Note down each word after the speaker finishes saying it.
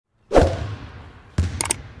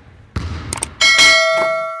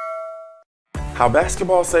How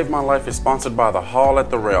Basketball Saved My Life is sponsored by the Hall at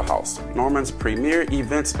the Rail House, Norman's premier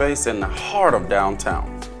event space in the heart of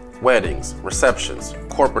downtown. Weddings, receptions,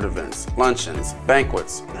 corporate events, luncheons,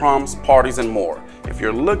 banquets, proms, parties, and more. If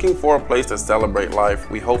you're looking for a place to celebrate life,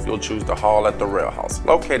 we hope you'll choose the Hall at the Rail House,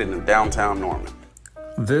 located in downtown Norman.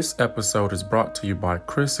 This episode is brought to you by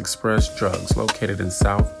Chris Express Drugs, located in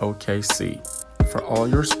South OKC. For all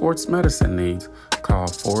your sports medicine needs, call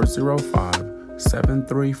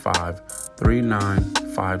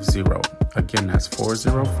 405-735-3950. Again, that's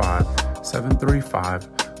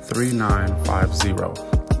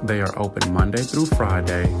 405-735-3950. They are open Monday through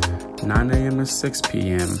Friday, 9 a.m. to 6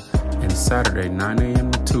 p.m., and Saturday, 9 a.m.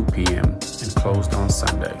 to 2 p.m., and closed on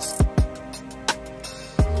Sundays.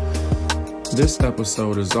 This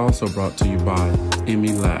episode is also brought to you by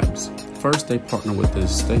Emmy Labs. First, they partner with the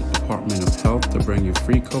State Department of Health to bring you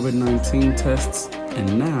free COVID-19 tests,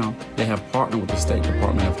 and now they have partnered with the State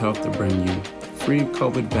Department of Health to bring you free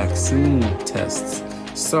COVID vaccine tests.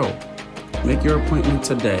 So, make your appointment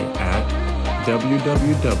today at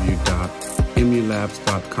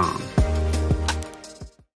www.emmylabs.com.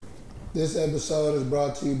 This episode is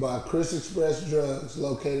brought to you by Chris Express Drugs,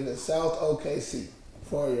 located in South OKC.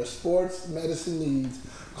 For your sports medicine needs,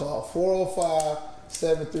 call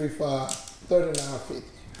 405-735-3950.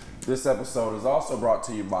 This episode is also brought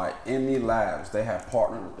to you by Emmy Labs. They have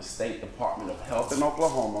partnered with the State Department of Health in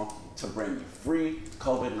Oklahoma to bring you free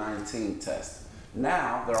COVID-19 tests.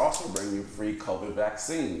 Now, they're also bringing you free COVID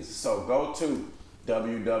vaccines. So go to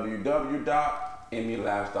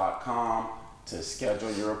www.emmylabs.com to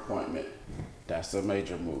schedule your appointment. That's a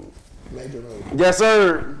major move. Major move. Yes,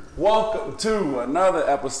 sir. Welcome to another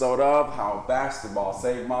episode of How Basketball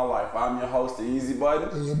Saved My Life. I'm your host, the Easy Button.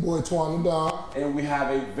 And your boy, Twan the Don. And we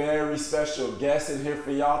have a very special guest in here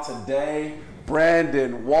for y'all today,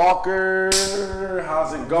 Brynden Walker.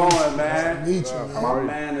 How's it going, man? Nice to meet you, man. My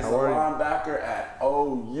man is a linebacker at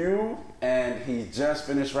OU, and he just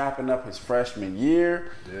finished wrapping up his freshman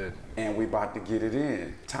year. Did. And we about to get it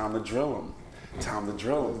in. Time to drill him. Time to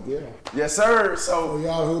drill him. Yeah. Yes, sir. So, for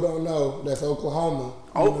y'all who don't know, that's Oklahoma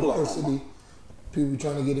University. People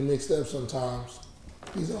trying to get it mixed up sometimes.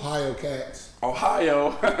 These Ohio cats.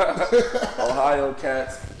 Ohio. Ohio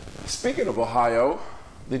cats. Speaking of Ohio,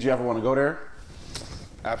 did you ever want to go there?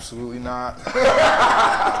 Absolutely not.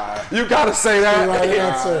 You gotta say that. Right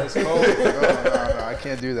answer. It's cold. No, I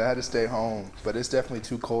can't do that. I had to stay home. But it's definitely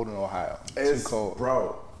too cold in Ohio. Too cold.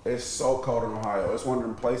 Bro, it's so cold in Ohio. It's one of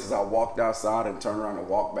them places I walked outside and turned around and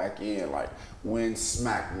walked back in. Like, wind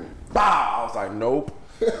smacked me. Bow! I was like, nope.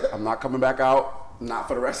 I'm not coming back out. Not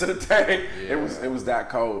for the rest of the day. Yeah. It was that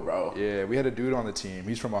cold, bro. Yeah, we had a dude on the team.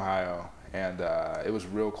 He's from Ohio. And it was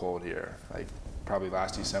real cold here. Like, probably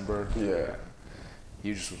last December. Yeah.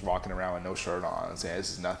 He just was walking around with no shirt on and saying,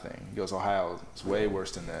 this is nothing. He goes, Ohio, it's way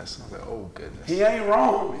worse than this. I was like, oh, goodness. He ain't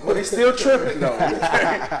wrong, but he's still tripping, though.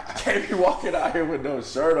 Can't be walking out here with no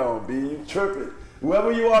shirt on, B. You tripping.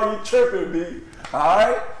 Whoever you are, you tripping, B. All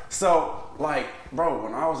right? So, like, bro,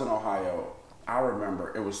 when I was in Ohio, I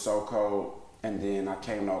remember it was so cold, and then I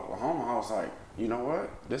came to Oklahoma. I was like, you know what?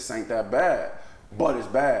 This ain't that bad, but it's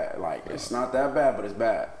bad. Like, it's not that bad, but it's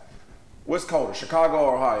bad. What's colder, Chicago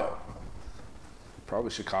or Ohio? Probably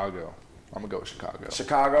Chicago. I'm gonna go with Chicago.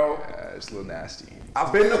 Chicago? Yeah, it's a little nasty.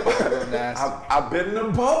 I've been to little nasty. I've been to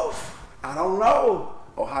both. I don't know.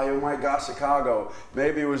 Ohio might got Chicago.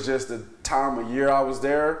 Maybe it was just the time of year I was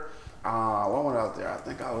there. When was I out there? I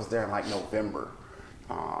think I was there in like November.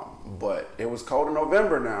 But it was cold in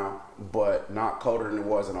November now, but not colder than it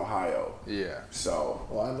was in Ohio. Yeah. So.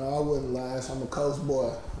 Well, I know I wouldn't last. I'm a coast boy.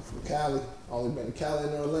 I'm from Cali. Only been to Cali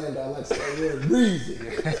and Orlando. I like to stay real breezy.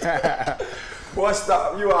 Boy,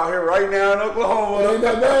 stop. You out here right now in Oklahoma. It ain't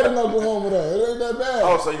that bad in Oklahoma, though. It ain't that bad.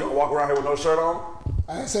 Oh, so you gonna walk around here with no shirt on?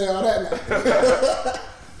 I ain't saying all that now.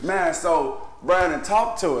 Man, so, Brynden,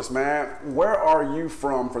 talk to us, man. Where are you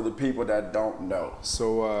from for the people that don't know?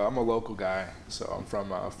 So, I'm a local guy. So, I'm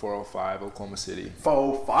from 405, Oklahoma City.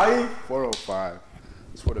 405? 405.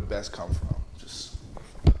 That's where the best come from. Just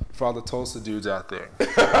for all the Tulsa dudes out there.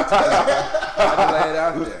 I lay it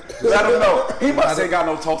out there. Let him know. He must ain't got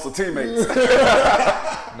no Tulsa teammates.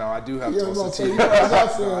 No, I do have Tulsa teammates. I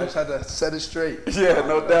just had to set it straight. Yeah,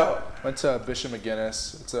 no doubt. Went to Bishop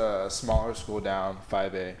McGinnis. It's a smaller school down,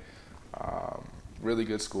 5A. Really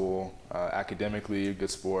good school. Academically,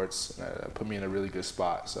 good sports. Put me in a really good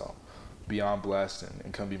spot. So beyond blessed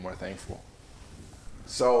and couldn't be more thankful.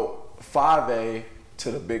 So 5A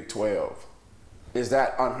to the Big 12. Is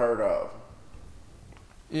that unheard of?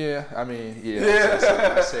 Yeah, I mean,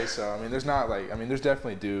 I say so. I mean, there's not like, I mean, there's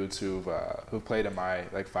definitely dudes who've played in my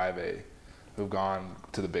like 5A who've gone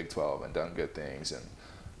to the Big 12 and done good things, and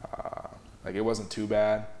like it wasn't too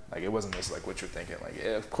bad. Like it wasn't just like what you're thinking. Like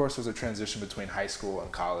of course there's a transition between high school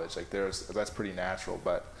and college. Like that's pretty natural,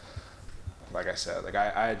 but like I said, like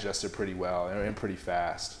I adjusted pretty well and pretty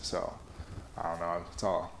fast. So I don't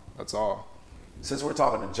know. That's all. Since we're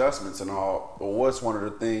talking adjustments and all, what's one of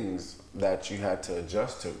the things that you had to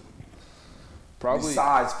adjust to? Probably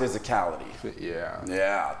besides physicality. Yeah.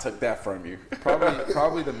 Yeah, I took that from you.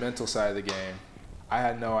 probably the mental side of the game.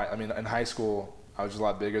 I mean, in high school, I was just a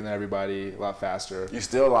lot bigger than everybody, a lot faster. You're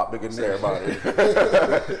still a lot bigger than everybody.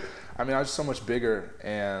 I mean, I was just so much bigger,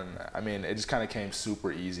 and I mean, it just kind of came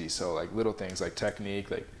super easy. So like little things like technique,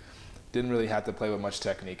 like didn't really have to play with much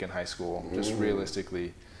technique in high school. Just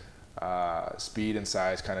realistically, speed and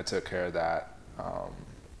size kind of took care of that.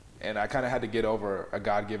 And I kind of had to get over a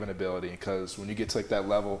God-given ability, because when you get to like that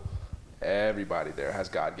level, everybody there has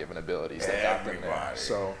God-given abilities. Everybody.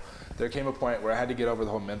 So there came a point where I had to get over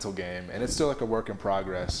the whole mental game, and it's still like a work in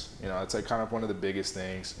progress. You know, it's like kind of one of the biggest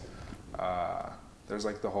things. There's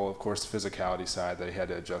like the whole, of course, the physicality side that he had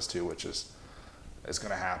to adjust to, which is, it's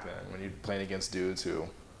going to happen when you're playing against dudes who,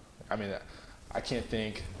 I mean, I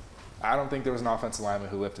don't think there was an offensive lineman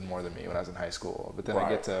who lifted more than me when I was in high school. But then I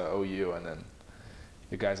get to OU, and then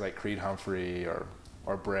the guys like Creed Humphrey or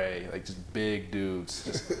Bray, like just big dudes,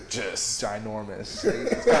 just ginormous.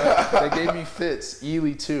 They gave me fits.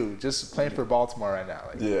 Ely too, just playing for Baltimore right now.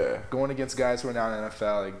 Like, going against guys who are now in the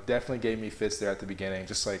NFL, like definitely gave me fits there at the beginning.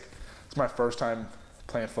 Just like it's my first time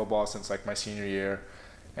playing football since like my senior year,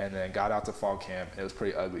 and then got out to fall camp. It was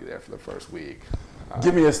pretty ugly there for the first week.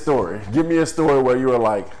 Give me a story. Give me a story where you were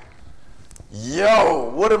like, yo,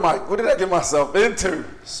 what did I get myself into?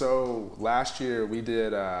 So last year we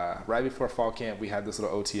did, right before fall camp, we had this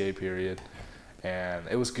little OTA period, and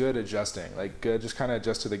it was good adjusting, like good, just kind of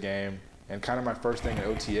adjust to the game. And kind of my first thing at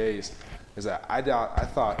OTAs is that I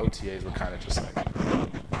thought OTAs were kind of just like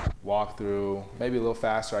walk through, maybe a little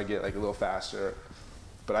faster, I get like a little faster.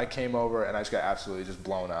 But I came over and I just got absolutely just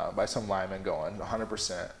blown up by some linemen going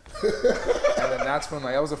 100%. And then that's when,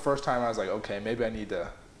 like, that was the first time I was like, okay, maybe I need to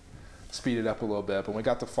speed it up a little bit. But when we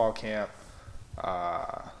got to fall camp,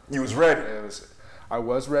 you was ready. I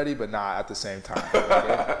was ready, but not at the same time.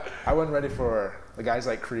 Like I wasn't ready for the guys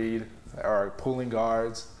like Creed or pulling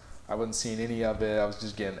guards. I wasn't seeing any of it. I was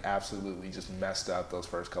just getting absolutely just messed up those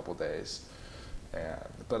first couple days.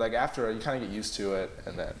 But like after, you kind of get used to it,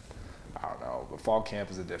 and then I don't know. But fall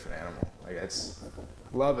camp is a different animal. Like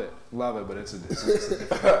love it, but it's a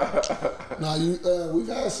different. Now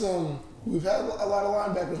we've had a lot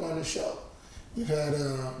of linebackers on this show. We've had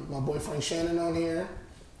my boy Frank Shannon on here.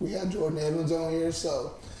 We had Jordan Evans on here.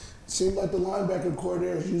 So it seems like the linebacker core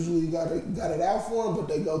there has usually got it out for them, but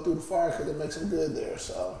they go through the fire because it makes them good there.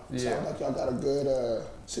 So it sounds like y'all got a good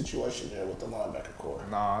situation there with the linebacker core.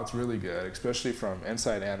 Nah, it's really good, especially from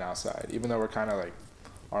inside and outside. Even though we're kind of like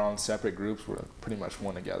our own separate groups, we're pretty much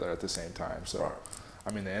one together at the same time. So,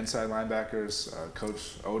 I mean, the inside linebackers,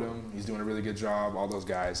 Coach Odom, he's doing a really good job. All those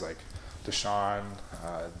guys like Deshaun,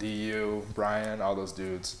 DU, Brian, all those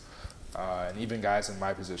dudes. And even guys in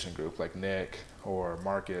my position group like Nick or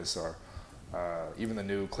Marcus or even the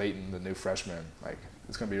new Clayton, the new freshman. Like,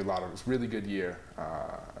 it's going to be it's a really good year.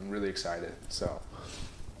 I'm really excited. So,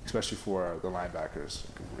 especially for the linebackers,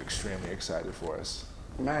 we're extremely excited for us.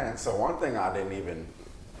 Man, so one thing didn't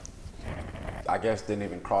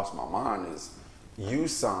even cross my mind is you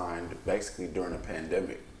signed basically during the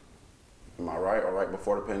pandemic. Am I right? Or right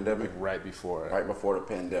before the pandemic? Right before it. Right before the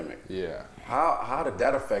pandemic. Yeah. How did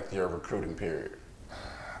that affect your recruiting period?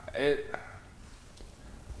 It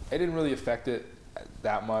didn't really affect it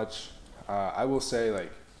that much. I will say,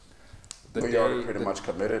 like, the day you already pretty much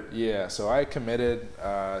committed? Yeah, so I committed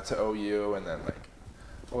to OU, and then like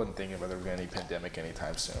I wasn't thinking whether there was any pandemic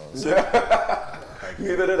anytime soon. So, like,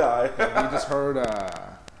 neither did I. We just heard,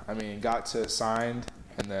 got to signed,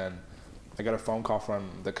 and then I got a phone call from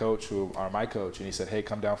the coach, my coach, and he said, hey,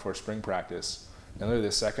 come down for a spring practice. And literally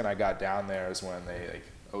the second I got down there is when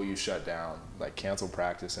OU shut down, like canceled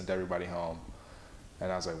practice, sent everybody home.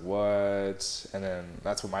 And I was like, what? And then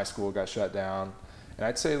that's when my school got shut down. And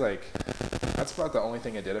I'd say like, that's about the only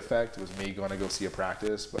thing it did affect was me going to go see a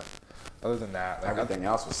practice. But other than that, like, everything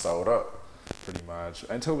else was sold up. Pretty much.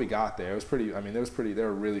 Until we got there, it was pretty, they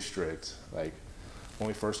were really strict. Like, when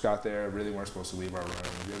we first got there, really weren't supposed to leave our room.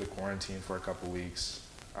 We had to quarantine for a couple weeks.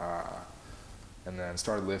 And then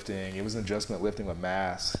started lifting. It was an adjustment lifting with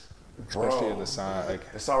masks, especially in the sun. Like,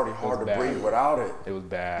 it's already hard to breathe without it. It was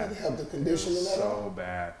bad. Did they have the conditioning at all? So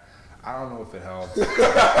bad. I don't know if it helped.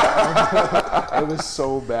 It was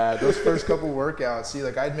so bad. Those first couple workouts, see,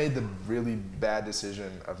 like I'd made the really bad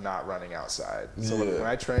decision of not running outside. So when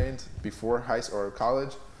I trained before high school or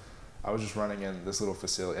college, I was just running in this little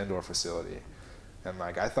indoor facility. And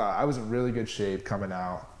like I thought I was in really good shape coming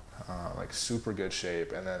out, like super good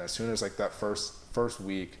shape. And then as soon as like that first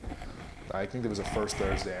week, I think it was the first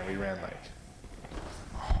Thursday, and we ran like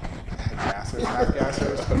half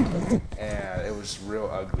gassers, and it was real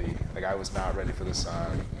ugly. Like I was not ready for the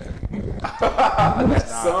sun. I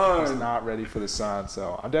was not ready for the sun.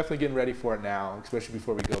 So I'm definitely getting ready for it now, especially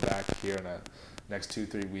before we go back here in the next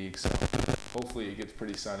 2-3 weeks. So hopefully it gets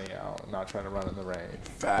pretty sunny out. I'm not trying to run in the rain.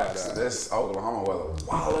 Facts. This Oklahoma weather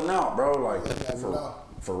wilding out, bro. Like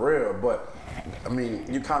for real. But I mean,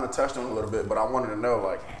 you kind of touched on it a little bit, but I wanted to know,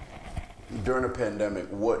 like, during the pandemic,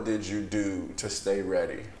 what did you do to stay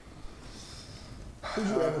ready? Did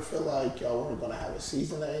you ever feel like y'all weren't going to have a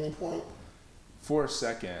season at any point? For a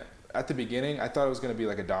second, at the beginning, I thought it was going to be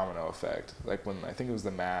like a domino effect. Like when I think it was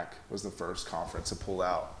the MAC was the first conference to pull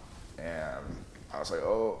out, and I was like,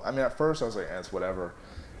 oh, I mean, at first I was like, it's whatever,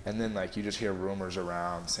 and then like you just hear rumors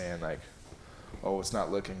around saying like, oh, it's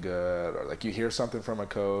not looking good, or like you hear something from a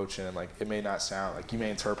coach, and like it may not sound like, you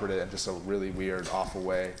may interpret it in just a really weird, awful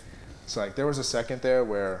way. So like there was a second there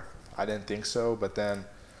where I didn't think so, but then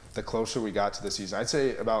the closer we got to the season, I'd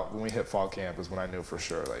say about when we hit fall camp is when I knew for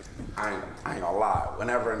sure. Like I ain't gonna lie.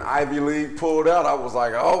 Whenever an Ivy League pulled out, I was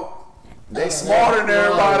like, oh, they smarter than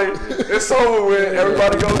everybody. It's over with.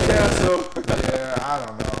 Everybody go cancel. Yeah, I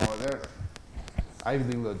don't know. Ivy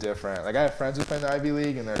League a little different. Like I have friends who play in the Ivy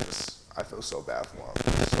League, and they're just, I feel so bad for them.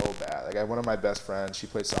 So bad. Like I have one of my best friends. She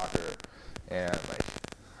plays soccer, and like,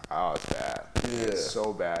 oh, it's bad. Yeah. It's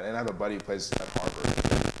so bad. And I have a buddy who plays at Harvard.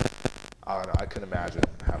 I don't know. I couldn't imagine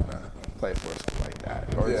having to play for a school like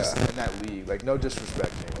that, or just in that league. Like no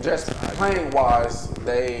disrespect. Just playing wise,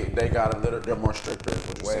 they got a little. They're more stricter.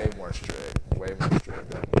 Way more strict than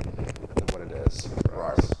what it is for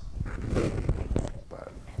us.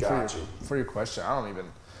 But for your question, I don't even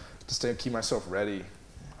just to keep myself ready.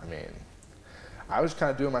 I mean, I was kind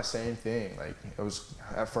of doing my same thing. Like it was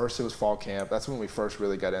at first it was fall camp. That's when we first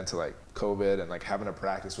really got into like COVID and like having to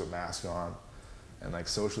practice with masks on, and like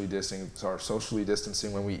socially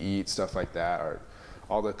distancing when we eat, stuff like that, or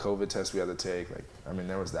all the COVID tests we had to take. Like I mean,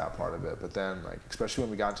 there was that part of it. But then like especially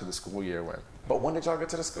when we got into the school year, But when did y'all get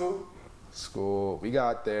to the school? We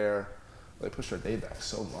got there. They pushed our day back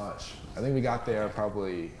so much. I think we got there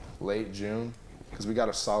probably late June, because we got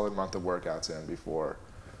a solid month of workouts in before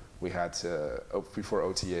OTAs,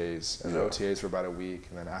 and the OTAs were about a week,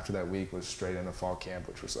 and then after that week was straight into fall camp,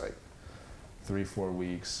 which was like 3-4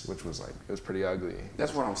 weeks, which was like, it was pretty ugly.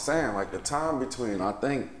 That's what I'm saying. Like the time between, I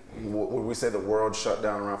think, would we say the world shut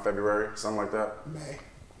down around February, something like that? May.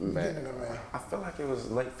 Beginning of May. I feel like it was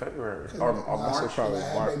late February or March. Probably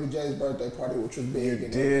March. Baby Jay's birthday party, which was big. You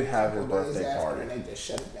did have his birthday party. And they just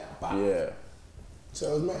shut it down. Bye. Yeah.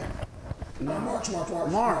 So it was May. No, March.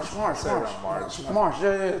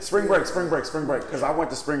 Yeah. Spring break. Because I went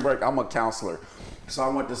to spring break. I'm a counselor. So I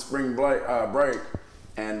went to spring break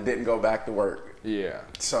and didn't go back to work. Yeah.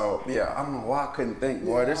 So, yeah, I don't know why I couldn't think.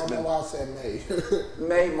 Boy, I don't know why I said May.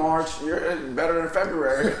 May, March, you're better than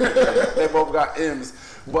February. They both got M's.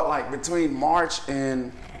 But, like, between March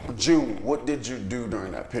and June, what did you do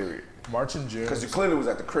during that period? March and June. Because you clearly was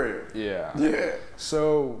at the crib. Yeah. Yeah.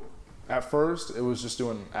 So, at first, it was just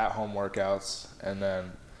doing at-home workouts, and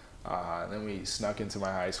then we snuck into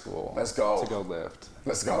my high school. Let's go. To go lift.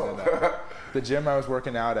 Let's go. And, the gym I was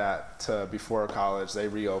working out at before college, they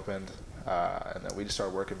reopened, and then we just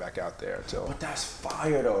started working back out there. But that's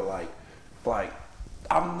fire, though. Like,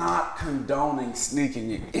 I'm not condoning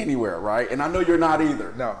sneaking anywhere, right? And I know you're not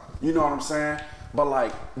either. No. You know what I'm saying? But,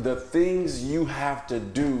 like, the things you have to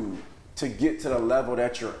do to get to the level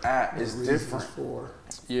that you're at is different.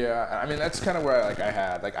 Yeah, I mean, that's kind of where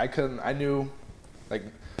I knew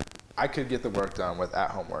I could get the work done with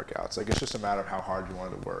at-home workouts. Like, it's just a matter of how hard you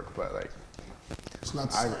wanted to work, but like, it's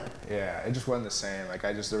not the same. Yeah, it just wasn't the same. Like,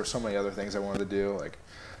 there were so many other things I wanted to do, like,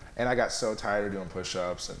 and I got so tired of doing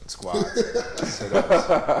push-ups and squats and sit-ups.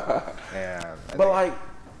 But like,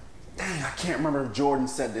 dang, I can't remember if Jordan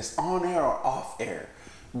said this on air or off air.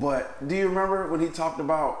 But do you remember when he talked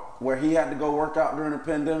about where he had to go work out during the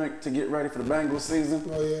pandemic to get ready for the Bengals season?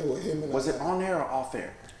 Oh yeah, with him and was it on air or off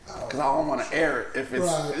air? Because I don't want to air it if it's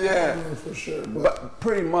right. For sure. But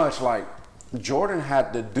pretty much like Jordan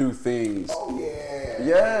had to do things. Oh yeah.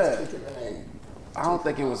 Yeah. I don't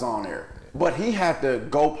think it was on air, but he had to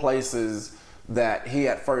go places that he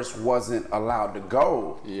at first wasn't allowed to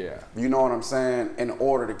go. Yeah. You know what I'm saying? In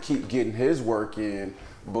order to keep getting his work in.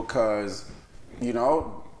 because, you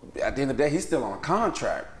know, at the end of the day, he's still on a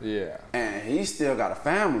contract. Yeah. And he still got a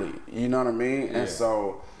family, you know what I mean? Yeah. And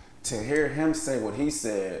so to hear him say what he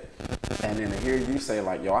said, and then to hear you say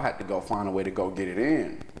like, yo, I had to go find a way to go get it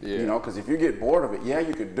in, you know, because if you get bored of it, yeah,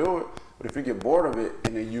 you could do it, but if you get bored of it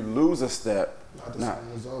and then you lose a step, Not the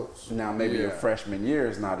same results. now maybe your freshman year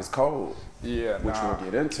is not as cold, Yeah, which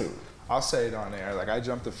we'll get into. I'll say it on air. Like, I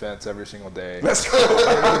jump the fence every single day. Let's go.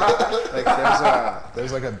 Like,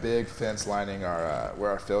 there's like a big fence lining our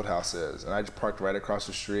where our field house is, and I just parked right across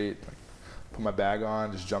the street. Like, put my bag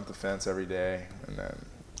on, just jump the fence every day, and then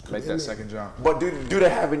make that second jump. But do they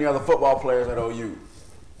have any other football players at OU?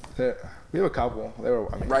 We have a couple.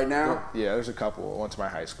 I mean, right now? Yeah, there's a couple. Went to my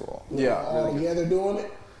high school. Yeah. All together doing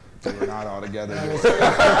it? They were not all together.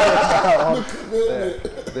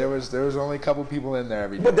 Commitment. There was only a couple people in there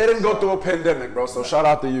every day. But they didn't go through a pandemic, bro. So shout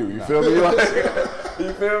out to you. You feel me? Like,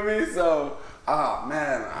 you feel me? So,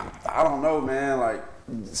 man, I don't know, man. Like,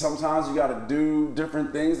 sometimes you got to do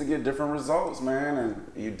different things to get different results, man.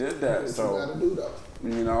 And you did that. What So you gotta do though.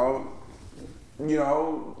 you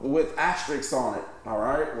know, with asterisks on it. All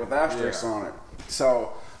right, with asterisks on it.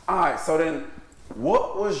 So, all right. So then,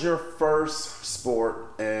 what was your first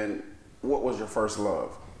sport and what was your first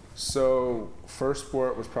love? So, first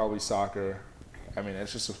sport was probably soccer. I mean,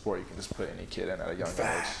 it's just a sport you can just put any kid in at a young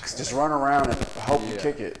Facts. age. Just run around and hope you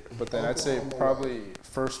kick it. But then I'd say probably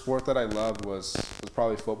first sport that I loved was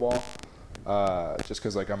probably football. Just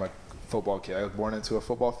because like I'm a football kid. I was born into a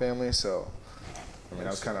football family, so I mean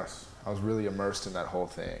I was really immersed in that whole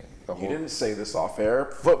thing. You didn't say this off air.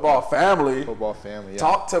 Football family. Football family. Yeah.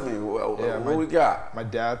 Talk to me. What we got? My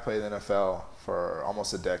dad played in the NFL for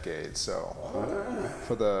almost a decade, so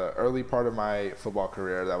for the early part of my football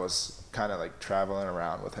career, that was kind of like traveling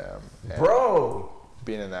around with him. And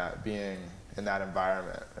being in that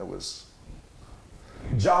environment, it was.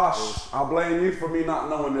 Josh, I'll blame you for me not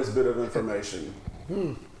knowing this bit of information.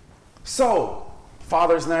 So,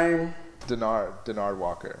 father's name? Brynden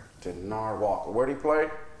Walker. Brynden Walker. Where'd he play?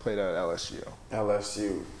 Played at LSU.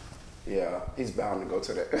 LSU. Yeah, he's bound to go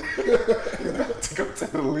to the he's bound to go to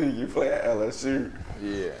the league. You play at LSU.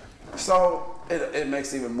 Yeah. So it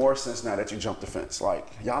makes even more sense now that you jumped the fence. Like,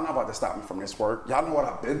 y'all not about to stop me from this work. Y'all know what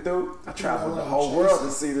I've been through. I traveled the whole world to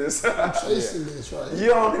see this. I'm chasing this right. You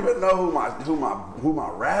don't even know who my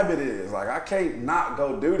rabbit is. Like, I can't not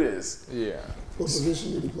go do this. Yeah. What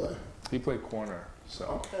position did he play? He played corner.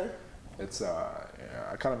 So Okay. it's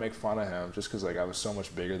I kind of make fun of him just because like I was so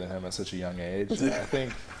much bigger than him at such a young age. I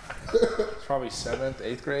think it's probably 7th,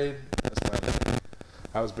 8th grade. That's when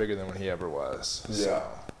I was bigger than when he ever was. Yeah.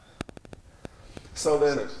 So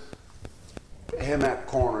then, him at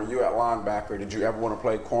corner, you at linebacker. Did you ever want to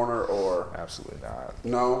play corner or? Absolutely not.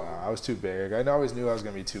 No. I was too big. I always knew I was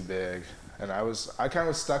gonna be too big, and I kind of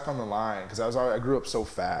was stuck on the line because I grew up so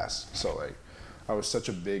fast. So like, I was such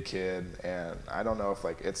a big kid, and I don't know if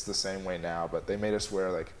like it's the same way now, but they made us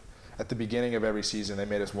wear like, at the beginning of every season, they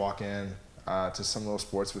made us walk in to some little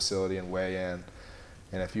sports facility and weigh in,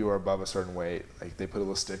 and if you were above a certain weight, like they put a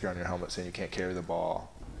little sticker on your helmet saying you can't carry the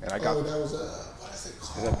ball. And I got that was what is it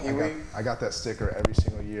called? Is that Pee-wee? I got that sticker every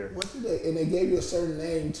single year. What did they? And they gave you a certain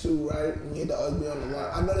name too, right? And you had to always be on the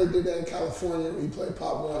line. I know they did that in California when you played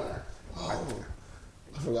Pop Warner.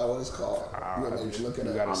 I forgot what it's called. You gotta maybe look it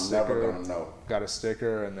up. I'm never gonna know. Got a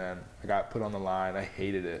sticker, and then I got put on the line. I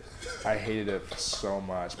hated it. I hated it so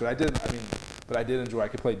much. But I did enjoy. I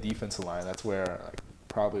could play defensive line. That's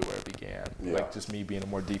probably where it began. Yeah. Like just me being a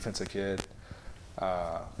more defensive kid.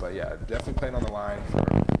 But yeah, definitely playing on the line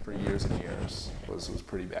for years and years was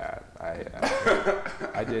pretty bad.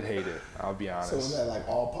 I did hate it. I'll be honest. So was that like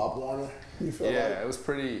all Pop Warner? You feel like? It was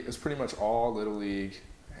pretty much all Little League,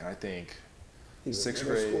 and I think 6th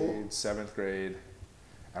grade, 7th grade.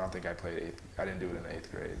 I don't think I played 8th. I didn't do it in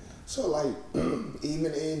 8th grade. So like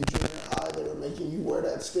even in junior high, they were making you wear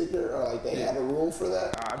that sticker, or like they had a rule for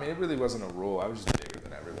that? I mean, it really wasn't a rule. I was just bigger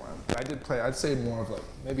than everyone. But I did play. I'd say more of like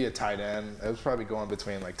maybe a tight end. It was probably going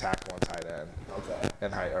between like tackle and tight end. Okay.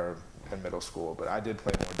 In middle school, but I did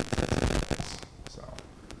play more defense. So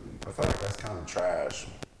I feel like that's kind of trash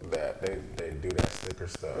that they do that sticker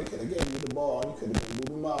stuff. They could have gave you the ball. You could have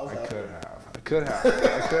been moving miles. I could have.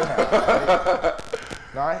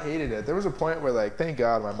 No, I hated it. There was a point where, like, thank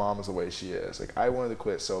God my mom was the way she is. Like, I wanted to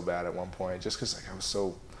quit so bad at one point just because, like, I was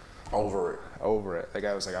so over it. Like,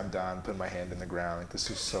 I was like, I'm done putting my hand in the ground. Like, this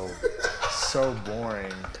is so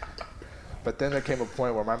boring. But then there came a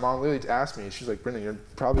point where my mom literally asked me, she's like, Brynden, you're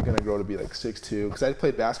probably going to grow to be, like, 6'2", because I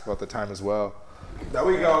played basketball at the time as well. There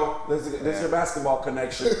we go. This is your basketball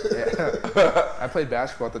connection. Yeah. I played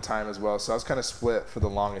basketball at the time as well, so I was kind of split for the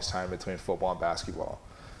longest time between football and basketball.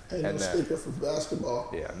 Ain't no sticker for basketball.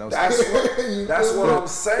 Yeah, no. That's what I'm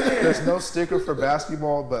saying. There's no sticker for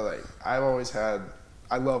basketball, but like I've always had.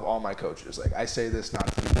 I love all my coaches. Like I say this not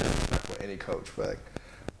to be disrespectful to any coach, but like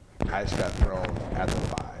I just got thrown at the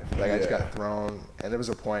 5. Like I just got thrown, and there was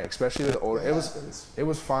a point, especially the older. It was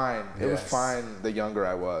fine. It was fine the younger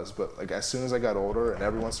I was, but like as soon as I got older and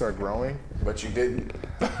everyone started growing. But you didn't.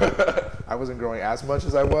 I wasn't growing as much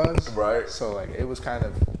as I was. Right. So like it was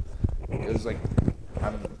like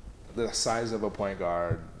I'm the size of a point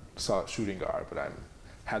guard, shooting guard, but I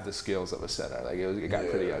had the skills of a center. Like it got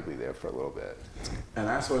pretty ugly there for a little bit. And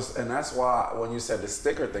that's why when you said the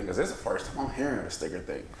sticker thing, because it's the first time I'm hearing the sticker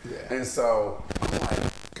thing. Yeah. And so I'm like,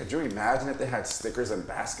 could you imagine if they had stickers in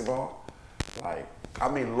basketball? Like, I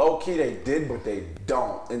mean, low key they did, but they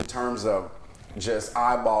don't in terms of just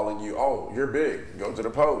eyeballing you. Oh, you're big. Go to the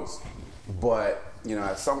post. But you know,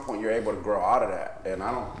 at some point you're able to grow out of that, and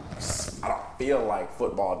I don't feel like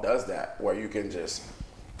football does that, where you can just,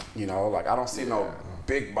 you know, like I don't see no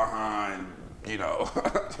big behind, you know,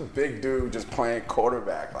 big dude just playing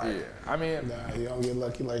quarterback. Like, I mean, nah, you don't get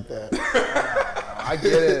lucky like that. I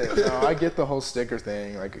get it. No, I get the whole sticker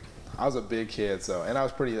thing. Like, I was a big kid, and I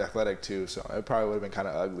was pretty athletic too, so it probably would have been kind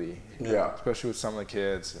of ugly. Yeah. Especially with some of the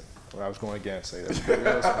kids when I was going against. Like,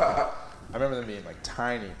 I remember them being like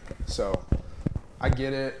tiny, so I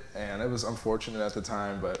get it, and it was unfortunate at the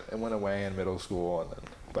time, but it went away in middle school,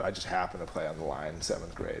 but I just happened to play on the line in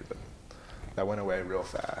 7th grade, but that went away real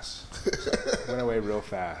fast.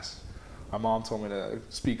 My mom told me to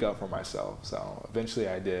speak up for myself, so eventually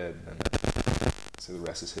I did, and so the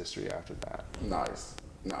rest is history after that. Nice.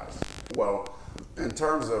 Well, in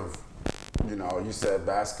terms of, you know, you said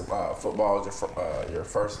football is your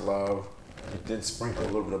first love. You did sprinkle a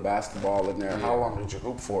little bit of basketball in there. Yeah. How long did you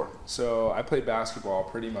hoop for? So I played basketball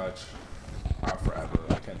pretty much forever.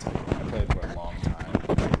 I can't tell you. I played for a long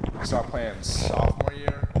time. I stopped playing sophomore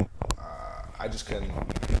year. I just couldn't.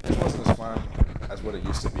 It wasn't as fun as what it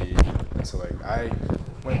used to be. And so like I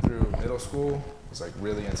went through middle school. Was like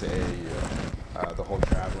really into AAU. The whole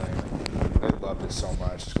traveling. I loved it so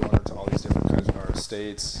much. Just going into all these different kinds of our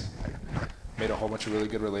states. I made a whole bunch of really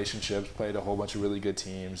good relationships. Played a whole bunch of really good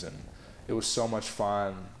teams, and it was so much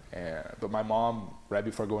fun. But my mom, right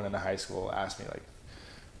before going into high school, asked me like,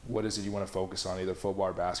 what is it you want to focus on, either football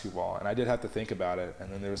or basketball? And I did have to think about it.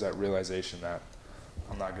 And then there was that realization that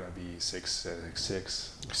I'm not going to be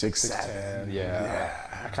 6'10".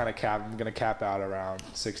 Yeah. I'm going to cap out around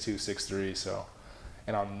 6'2", 6'3". So,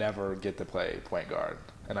 and I'll never get to play point guard.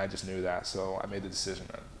 And I just knew that. So I made the decision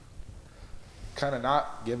to kind of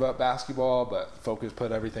not give up basketball, but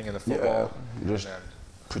put everything in the football. Yeah. Just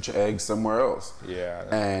put your eggs somewhere else. Yeah.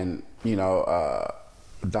 And, you know,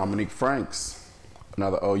 Dominique Franks,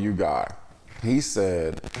 another OU guy, he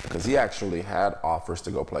said, because he actually had offers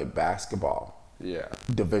to go play basketball. Yeah.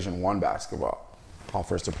 Division I basketball.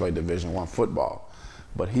 Offers to play Division I football.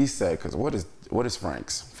 But he said, because what is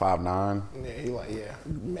Franks? 5'9"? Yeah, he like,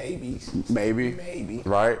 maybe. Maybe.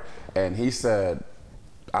 Right? And he said,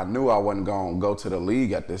 I knew I wasn't going to go to the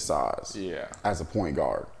league at this size as a point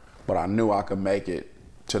guard. But I knew I could make it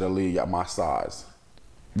to the league at my size,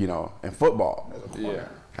 you know, in football.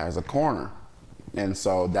 As a corner. And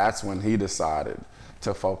so that's when he decided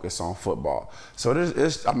to focus on football. So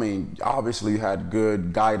I mean, obviously you had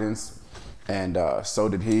good guidance, and so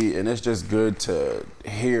did he. And it's just good to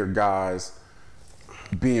hear guys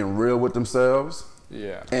being real with themselves.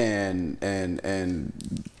 Yeah. And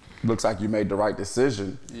looks like you made the right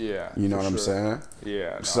decision. Yeah. You know what I'm saying?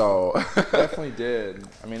 Yeah. No, so definitely did.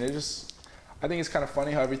 I mean, I think it's kind of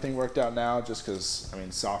funny how everything worked out now, just because, I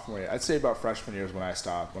mean, sophomore year, I'd say about freshman years when I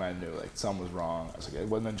stopped, when I knew like something was wrong. I was like, I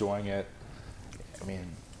wasn't enjoying it. I mean,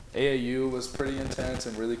 AAU was pretty intense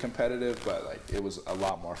and really competitive, but like it was a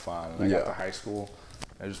lot more fun. And I got to high school,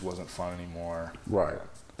 it just wasn't fun anymore. Right.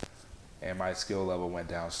 And my skill level went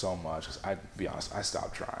down so much. I'd be honest, I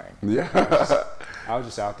stopped trying. Yeah. I was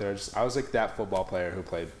just out there. I was like that football player who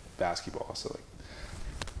played basketball. So like,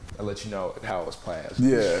 I'll let you know how I was playing. It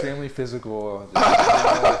was extremely physical.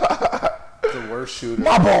 The worst shooter.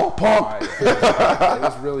 My ball, pump. It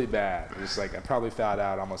was really bad. It was like I probably fouled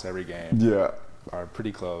out almost every game. Yeah. Or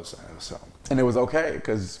pretty close. So. And it was okay,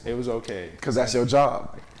 because that's your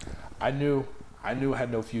job. I knew I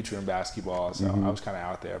had no future in basketball, so I was kind of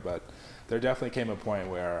out there. But there definitely came a point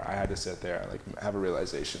where I had to sit there and like have a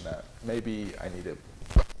realization that maybe I need to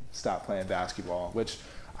stop playing basketball, which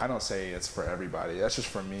I don't say it's for everybody. That's just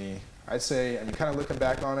for me. I'd say, I mean, kind of looking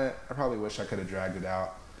back on it, I probably wish I could have dragged it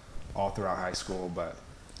out all throughout high school, but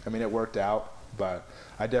I mean, it worked out. But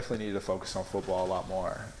I definitely needed to focus on football a lot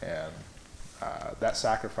more, and that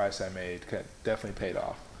sacrifice I made definitely paid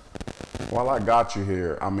off While I got you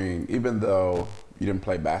here, I mean, even though you didn't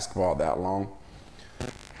play basketball that long,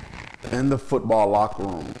 in the football locker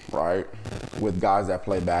room, right, with guys that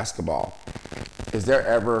play basketball, is there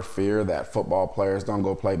ever a fear that football players don't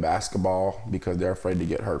go play basketball because they're afraid to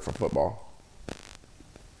get hurt for football?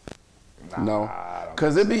 No,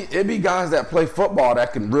 because it be guys that play football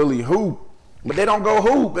that can really hoop, but they don't go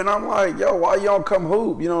hoop, and I'm like, yo, why you don't come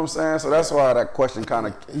hoop? You know what I'm saying? So that's why that question kind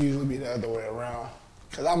of usually be the other way around.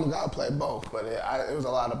 Because I'm a guy who play both, but it was a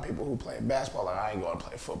lot of people who played basketball, like, I ain't going to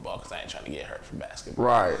play football because I ain't trying to get hurt for basketball.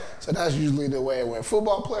 Right. So that's usually the way it went.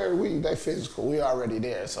 Football players, they physical. We already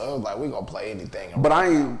there. So it was like, we going to play anything. But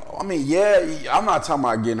I'm not talking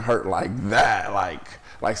about getting hurt like that,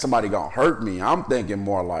 like somebody going to hurt me. I'm thinking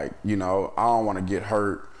more like, I don't want to get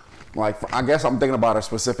hurt. Like, I guess I'm thinking about a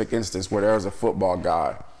specific instance where there's a football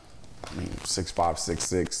guy, 6'5",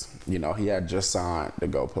 6'6", he had just signed to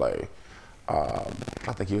go play.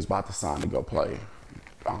 I think he was about to sign to go play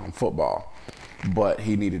football, but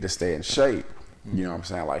he needed to stay in shape. You know what I'm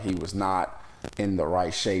saying? Like, he was not in the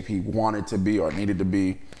right shape he wanted to be or needed to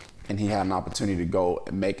be, and he had an opportunity to go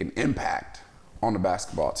and make an impact on the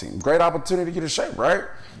basketball team. Great opportunity to get in shape, right?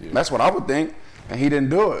 Yeah. That's what I would think, and he didn't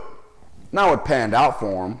do it. Now it panned out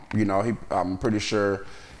for him. I'm pretty sure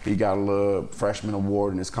he got a little freshman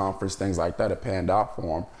award in his conference, things like that. It panned out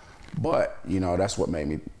for him. But, that's what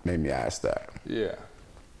made me ask that. Yeah.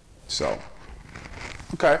 So,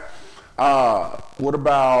 okay. What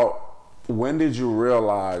about, when did you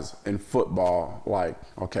realize in football, like,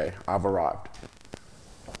 okay, I've arrived.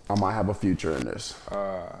 I might have a future in this.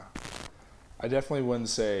 I definitely wouldn't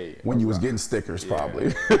say when you was getting stickers,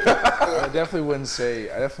 probably. I definitely wouldn't say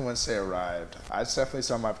arrived. It's definitely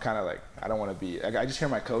something I've kind of like, I don't want to be. I just hear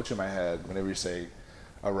my coach in my head whenever you say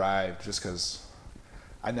arrived, just because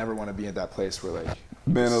I never want to be at that place where, like,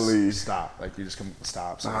 mentally stop, like, you just can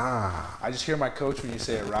stop. So I just hear my coach when you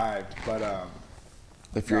say arrived, but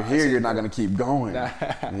if you're here, you're not gonna keep going.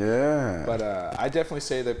 Yeah. But I definitely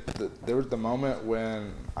say that there was the moment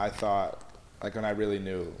when I thought, like, when I really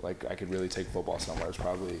knew, like, I could really take football somewhere. It was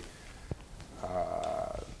probably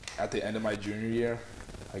at the end of my junior year,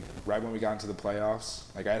 like, right when we got into the playoffs.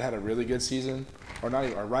 Like, I had a really good season,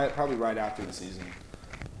 probably right after the season.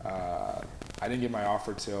 I didn't get my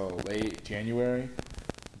offer till late January,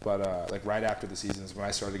 but like right after the season is when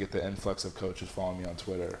I started to get the influx of coaches following me on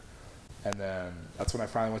Twitter. And then that's when I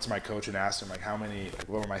finally went to my coach and asked him, like,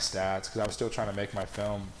 what were my stats? Because I was still trying to make my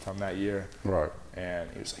film from that year. Right.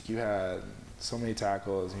 And he was like, you had so many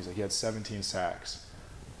tackles. And he's like, you had 17 sacks.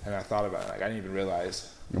 And I thought about it. Like, I didn't even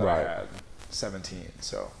realize that I had 17.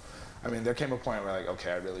 So, I mean, there came a point where, like,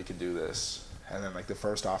 okay, I really could do this. And then, like, the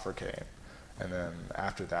first offer came. And then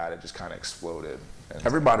after that, it just kind of exploded. And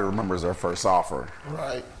everybody remembers their first offer.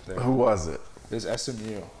 Right. Who was it? It was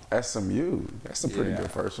SMU. SMU. That's a pretty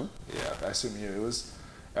good first one. Yeah, SMU.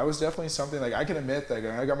 That was definitely something, like, I can admit that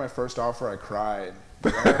when I got my first offer, I cried.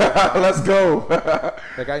 Let's go.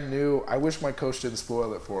 Like, I wish my coach didn't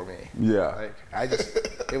spoil it for me. Yeah. Like,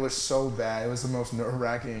 it was so bad. It was the most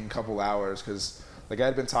nerve-wracking couple hours because, like, I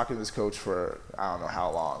had been talking to this coach for I don't know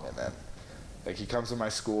how long, and then, like, he comes to my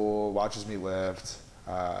school, watches me lift,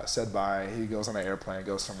 said bye. He goes on an airplane,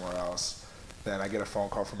 goes somewhere else. Then I get a phone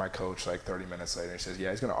call from my coach like 30 minutes later. He says,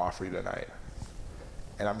 yeah, he's going to offer you tonight.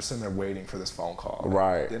 And I'm just sitting there waiting for this phone call.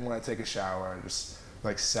 Right. Didn't want to take a shower. Just,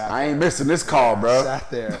 like, sat there. I ain't missing this call, bro.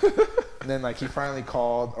 Sat there. And then, like, he finally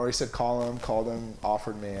called, or he said called him,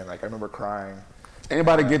 offered me. And, like, I remember crying.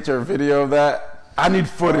 Anybody get your video of that? I need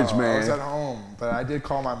footage, man. I was at home, but I did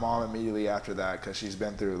call my mom immediately after that because she's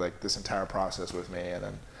been through, like, this entire process with me. And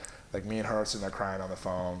then, like, me and her sitting there crying on the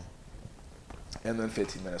phone. And then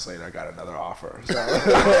 15 minutes later, I got another offer.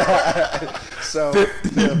 So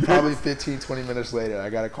probably 15, 20 minutes later, I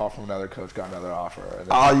got a call from another coach, got another offer. And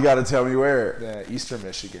then, you got to tell me where. Yeah, Eastern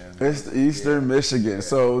Michigan. It's Eastern Michigan. Yeah.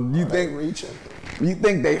 So you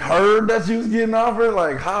think they heard that you was getting offered?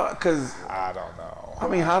 Like, how? Because I don't know. I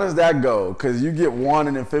mean, how does that go? Because you get one,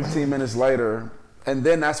 and then 15 minutes later, and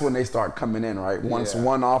then that's when they start coming in, right? Once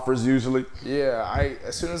one offers, usually. Yeah,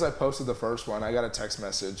 as soon as I posted the first one, I got a text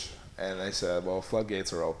message. And they said, well,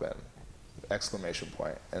 floodgates are open, ! And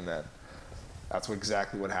then that's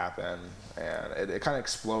exactly what happened. And it kind of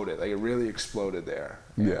exploded. Like, it really exploded there.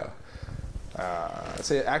 Yeah. I'd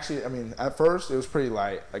say, actually, I mean, at first, it was pretty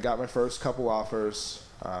light. I got my first couple offers,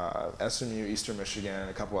 SMU, Eastern Michigan, and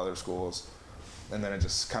a couple other schools. And then it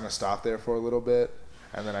just kind of stopped there for a little bit.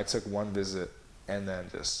 And then I took one visit. And then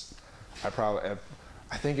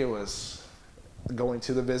I think it was going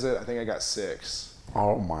to the visit, I think I got 6.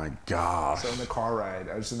 Oh my gosh. So in the car ride,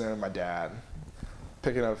 I was sitting there with my dad,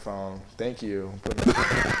 picking up the phone. Thank you.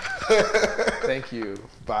 Thank you.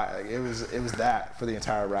 But like, it was that for the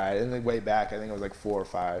entire ride. And the way back, I think it was like 4 or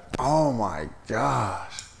 5. Oh my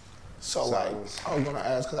gosh. So like, I was gonna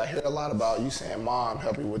ask, because I hear a lot about you saying mom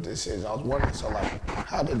help you with decisions. I was wondering, so like,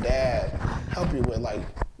 how did dad help you with like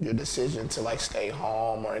your decision to like stay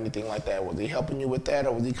home or anything like that? Was he helping you with that,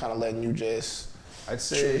 or was he kind of letting you just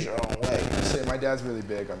choose your own way? I'd say my dad's really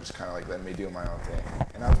big on just kind of like letting me do my own thing.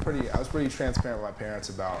 And I was pretty transparent with my parents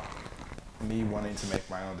about me wanting to make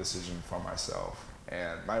my own decision for myself.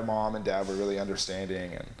 And my mom and dad were really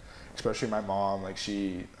understanding, and especially my mom, like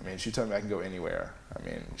she told me I can go anywhere. I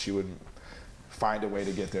mean, she would find a way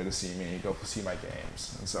to get there to see me, go see my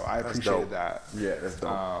games. And so I appreciated that. Yeah, that's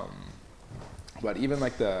dope. But even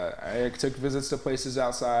like I took visits to places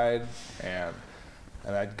outside, and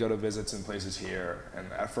I'd go to visits in places here. And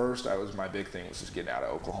at first, my big thing was just getting out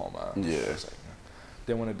of Oklahoma. Yeah. I was like,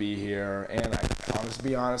 didn't want to be here. And to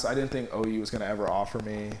be honest, I didn't think OU was going to ever offer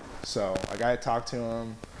me. So like I had talked to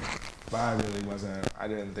him, but I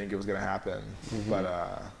didn't think it was going to happen. Mm-hmm.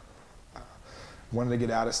 But wanted to get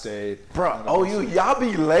out of state. Bro, OU, y'all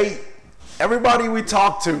be late. Everybody we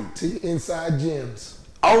talk to. Inside gyms.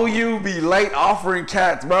 OU be late offering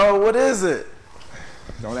cats, bro. What is it?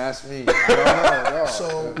 Don't ask me. I don't know.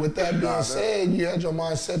 So with that being said, you had your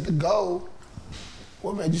mind set to go.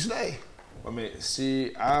 What made you stay?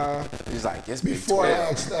 He's like, it's before I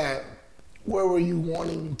asked that, where were you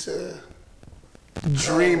wanting to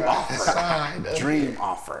dream offer? Dream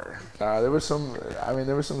offer. There were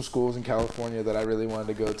some schools in California that I really wanted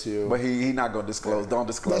to go to. But he not gonna disclose. Don't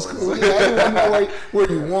disclose. That's cool. I don't know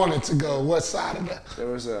where you wanted to go. What side of that? There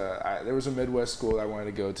was a Midwest school I wanted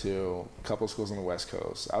to go to. A couple schools on the West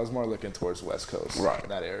Coast. I was more looking towards the West Coast, right, in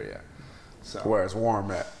that area. So where it's warm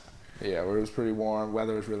at. Yeah, where it was pretty warm.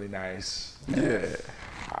 Weather was really nice. Yeah.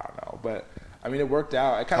 I don't know, but I mean, it worked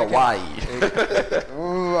out. I kind of Hawaii.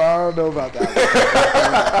 I don't know about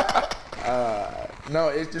that. No,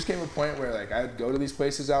 it just came to a point where like I'd go to these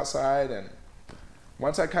places outside, and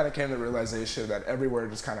once I kind of came to the realization that everywhere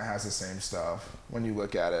just kind of has the same stuff when you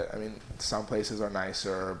look at it. I mean, some places are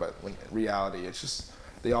nicer, but in reality, it's just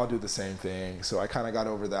they all do the same thing. So I kind of got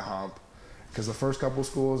over that hump. Because the first couple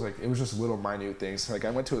schools, like it was just little minute things. Like I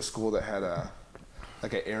went to a school that had an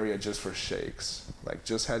area just for shakes, like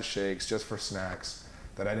just had shakes just for snacks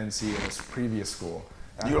that I didn't see in this previous school.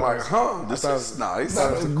 And You're like, this is nice.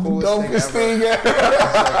 That was the coolest thing ever.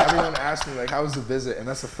 Like, everyone asked me like, how was the visit? And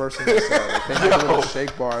that's the first thing they said. Like, they had a little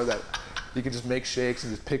shake bar that you could just make shakes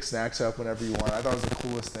and just pick snacks up whenever you want. I thought it was the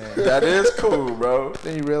coolest thing. That is cool, bro.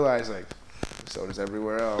 Then you realize like, so does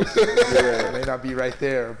everywhere else. It may not be right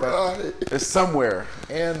there, but it's somewhere.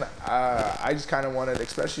 And I just kind of wanted,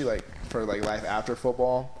 especially like for like life after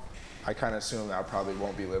football, I kind of assumed I probably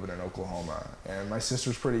won't be living in Oklahoma. And my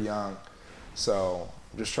sister's pretty young, so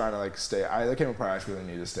I'm just trying to like stay. There came a point I just really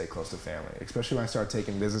needed to stay close to family, especially when I started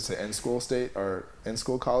taking visits to in-school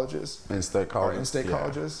colleges. In-state college. Or in-state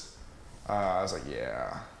colleges. I was like,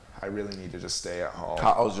 yeah, I really need to just stay at home.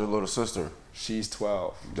 How old's your little sister? She's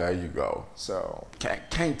 12. There you go. So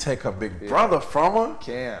can't take her big brother from her.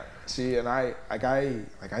 Can't. See, and I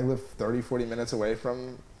live 30, 40 minutes away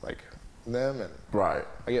from like them, and right.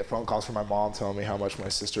 I get phone calls from my mom telling me how much my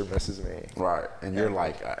sister misses me. Right, and you're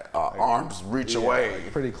like arms reach away.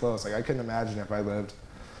 Like, pretty close. Like I couldn't imagine if I lived.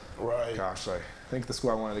 Right. Gosh, like I think the school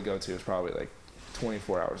I wanted to go to is probably like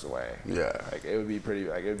 24 hours away. Yeah. Like it would be pretty.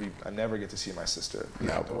 Like it would be. I never get to see my sister. You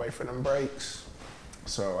have to wait for them breaks.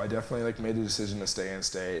 So I definitely like made the decision to stay in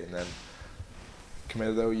state, and then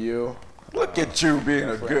committed to OU. Look at you being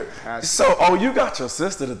a good. So, you got your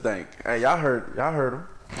sister to thank. Hey, y'all heard him.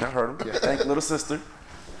 Yeah. Thank little sister.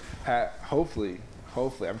 Hopefully,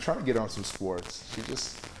 I'm trying to get on some sports. She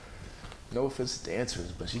just, no offense to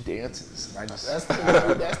dancers, but she dances. And that's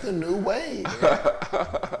the new wave.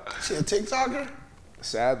 She a TikToker?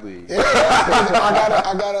 Sadly. Yeah,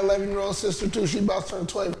 I got an 11-year-old sister too. She about to turn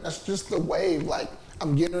 12. That's just the wave. Like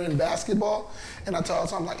I'm getting her in basketball, and I tell her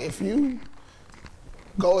something like, if you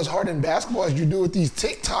go as hard in basketball as you do with these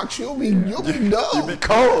TikToks, you'll be dope. You'll be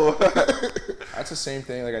cold. That's the same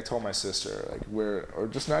thing. Like I told my sister, like or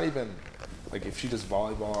just not even like if she does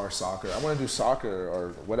volleyball or soccer. I want to do soccer or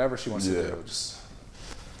whatever she wants to do. Just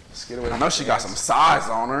get away. I know she got some size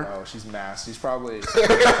on her. Oh, she's mass. She's probably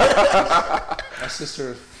my sister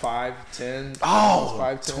is 5'10". Oh,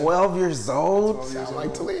 5'10". 12 years old. Sound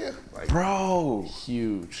like Talia. Like, bro,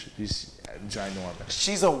 huge. She's ginormous.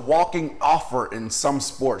 She's a walking offer in some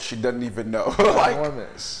sports she doesn't even know.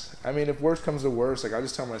 Ginormous. I mean, if worse comes to worse, like I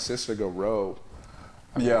just tell my sister to go row.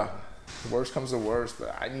 Yeah. worst comes to worst,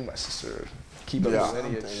 but I need my sister to keep up the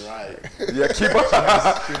lineage. Right. Yeah, keep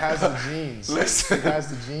up. She has the genes. Listen, she has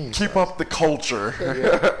the genes. Keep up the culture.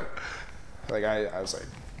 Yeah. Like I was like,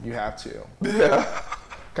 you have to. Yeah.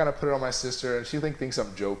 Kind of put it on my sister, and she thinks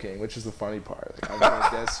I'm joking, which is the funny part. Like, I'm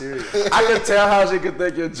being dead serious. I can tell how she can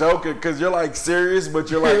think you're joking because you're like serious, but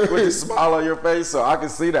you're like with a smile on your face, so I can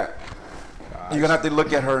see that. You're gonna have to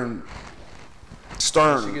look at her and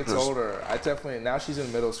stern. As she gets older, now she's in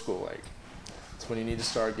middle school. Like, it's when you need to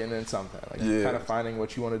start getting in something. Like, kind of finding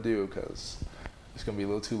what you want to do, because it's gonna be a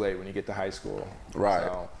little too late when you get to high school. Right.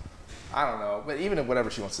 So, I don't know, but even if whatever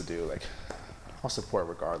she wants to do, like, I'll support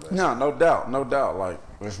regardless. No doubt, no doubt. Like,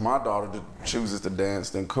 if my daughter chooses to dance,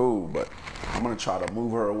 then cool. But I'm gonna try to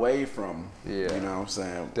move her away from, you know what I'm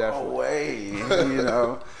saying? Definitely. Away, you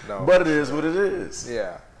know. No, but it is what it is.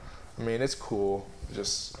 Yeah, I mean, it's cool.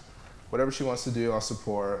 Just whatever she wants to do, I'll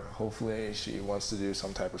support. Hopefully, she wants to do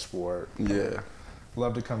some type of sport. Yeah.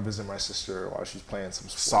 Love to come visit my sister while she's playing some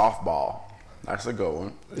sport. Softball. That's a good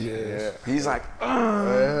one. Yeah. He's like,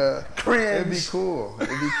 cringe. It'd be cool. It'd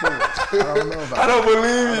be cool. I don't know about I don't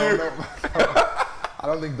believe you. I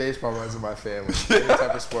don't think baseball runs in my family. Any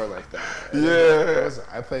type of sport like that. Yeah.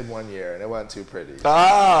 I played 1 year, and it wasn't too pretty.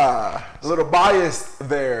 A little bias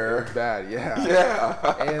there. Bad, yeah.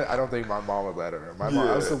 Yeah. And I don't think my mom would let her. My mom,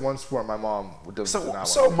 that was the one sport my mom did not want.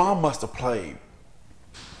 So mom must have played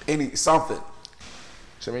something.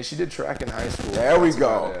 I mean, she did track in high school. There we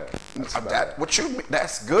go. That's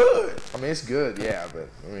That's good. I mean, it's good, yeah, but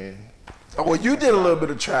I mean. Oh, well, you did a little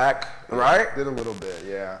bit of track, right? Did a little bit,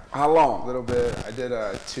 yeah. How long? A little bit. I did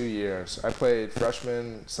 2 years. I played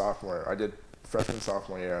freshman, sophomore. I did freshman,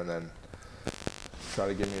 sophomore year, and then tried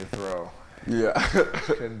to get me to throw. Yeah.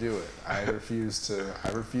 Couldn't do it. I refused to.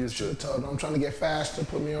 Should have told him I'm trying to get faster.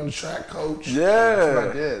 Put me on the track, coach. Yeah. That's what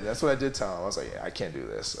I did. That's what I did tell him. I was like, yeah, I can't do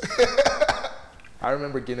this. I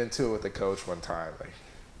remember getting into it with the coach one time. Like,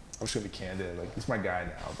 I'm just gonna be candid. Like, he's my guy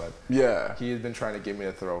now, but yeah, he had been trying to get me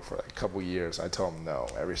to throw for like a couple years. I told him no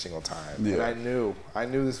every single time, yeah. And I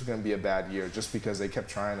knew this was gonna be a bad year just because they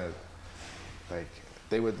kept trying to, like,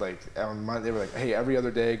 they were like, hey, every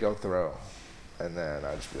other day go throw, and then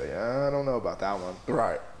I'd just be like, I don't know about that one.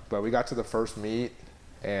 Right. But we got to the first meet,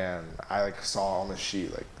 and I like saw on the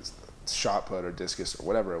sheet like shot put or discus or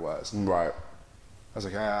whatever it was. Right. I was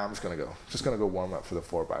like, I'm just gonna go warm up for the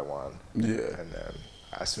 4x1. Yeah. And then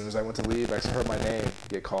as soon as I went to leave, I heard my name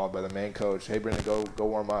get called by the main coach. Hey, Brynden, go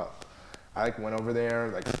warm up. I like went over there.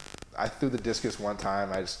 Like, I threw the discus one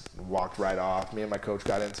time. I just walked right off. Me and my coach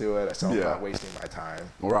got into it. I said, I'm not wasting my time.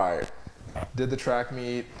 Right. Did the track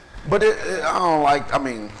meet. But I don't like. I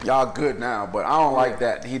mean, y'all good now, but I don't like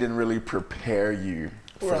that he didn't really prepare you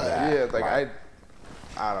for that. Yeah. Like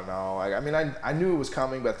I don't know. Like, I mean, I knew it was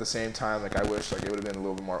coming, but at the same time, like, I wish like it would have been a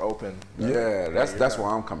little bit more open. Yeah, that's where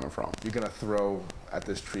I'm coming from. You're gonna throw at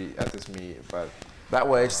this meet, but that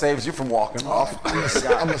way it saves you from walking off.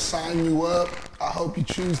 I'm gonna sign you up. I hope you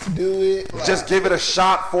choose to do it. Like, just give it a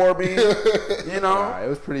shot for me. You know. Yeah, it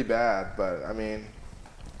was pretty bad, but I mean,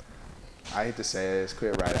 I hate to say it, it's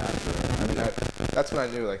quit right after. I mean, that's when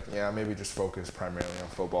I knew, like, yeah, maybe just focus primarily on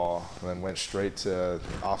football, and then went straight to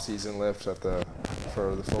off-season lifts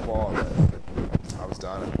for the football, and then I was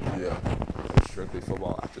done. Yeah. Strictly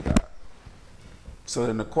football after that. So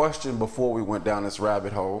then the question before we went down this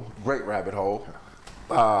great rabbit hole,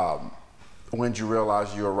 when did you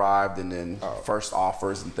realize you arrived, and then first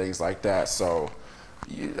offers and things like that? So,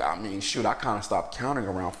 I mean, shoot, I kind of stopped counting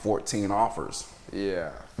around 14 offers.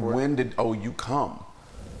 Yeah. When did OU come?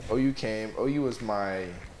 OU came. OU was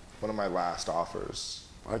one of my last offers.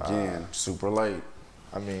 Again, super late.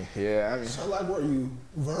 I mean, yeah. So, like, were you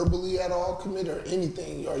verbally at all committed or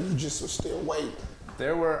anything, or you just were still waiting?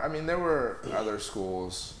 There were other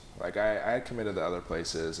schools. Like, I had committed to other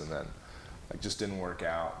places, and then, like, just didn't work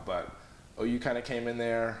out. But OU kind of came in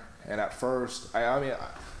there, and at first, I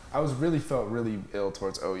felt really ill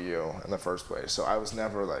towards OU in the first place. So I was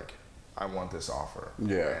never like, I want this offer.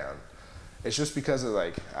 Yeah. And it's just because of,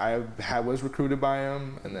 like, I was recruited by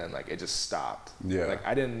him, and then, like, it just stopped. Yeah. Like,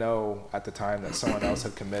 I didn't know at the time that someone else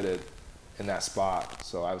had committed in that spot,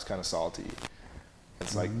 so I was kind of salty.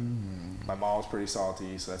 It's like, my mom was pretty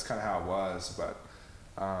salty, so that's kind of how it was. But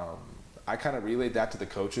I kind of relayed that to the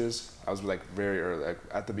coaches. I was, like, very early, like,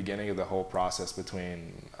 at the beginning of the whole process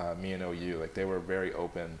between me and OU. Like, they were very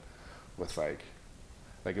open with, like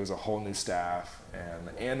it was a whole new staff,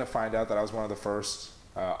 and to find out that I was one of the first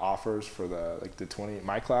offers for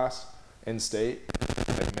my class in state,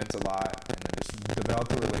 like, meant a lot. And then just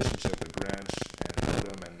developed a relationship with Grinch and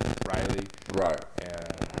Odom and Riley. Right.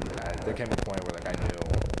 And there came a point where, like, I knew,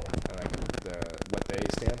 like, what they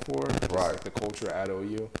stand for. Just Right. like the culture at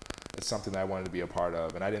OU. It's something that I wanted to be a part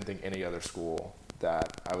of, and I didn't think any other school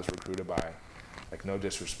that I was recruited by, like no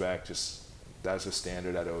disrespect, just that's a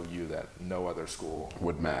standard at OU that no other school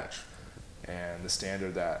Would match. And the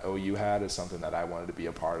standard that OU had is something that I wanted to be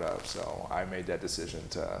a part of. So I made that decision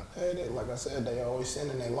to Like I said, they always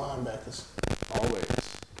sending their linebackers. always.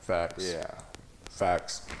 Facts. Yeah.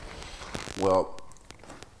 Facts. Well,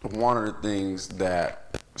 one of the things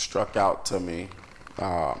that struck out to me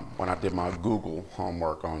when I did my Google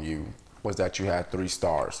homework on you was that you had 3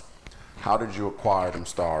 stars. How did you acquire them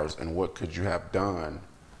stars, and what could you have done?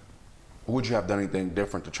 Would you have done anything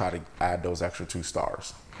different to try to add those extra 2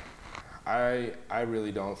 stars? I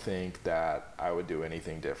really don't think that I would do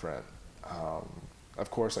anything different. Of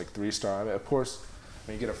course, like 3-star. I mean, of course,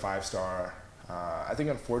 when you get a 5-star, I think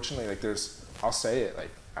unfortunately, like I'll say it,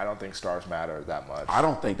 like I don't think stars matter that much. I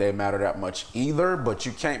don't think they matter that much either, but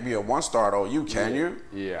you can't be a 1-star at OU, can you?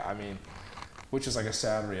 Yeah, I mean, which is like a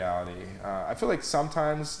sad reality. I feel like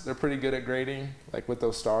sometimes they're pretty good at grading, like with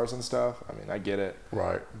those stars and stuff. I mean, I get it.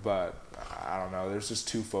 Right. But I don't know, there's just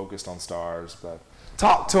too focused on stars. But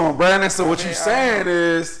Talk to him, Brandon. So what you're saying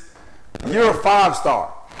is you're a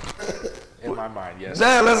 5-star. in my mind, yes.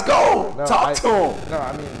 Yeah, let's go. No, Talk to him. No,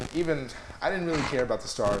 I mean, I didn't really care about the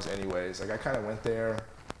stars anyways. Like I kind of went there,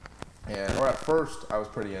 or at first I was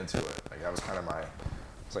pretty into it. Like that was kind of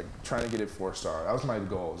it's like trying to get it 4-star. That was my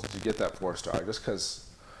goal, is to get that 4-star, just because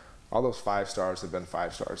all those 5-stars have been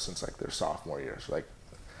 5-stars since like their sophomore year. So like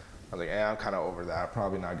I was like, I'm kind of over that. I'm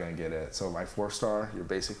probably not gonna get it. So my 4-star, you're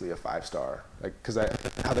basically a 5-star. Like, cause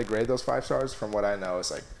how they grade those 5-stars, from what I know, is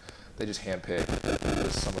like they just handpick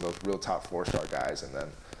some of those real top 4-star guys, and then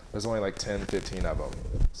there's only like 10, 15 of them.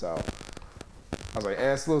 So I was like,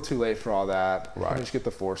 it's a little too late for all that. Right. Let me just get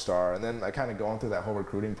the 4-star. And then I kind of going through that whole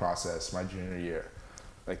recruiting process my junior year.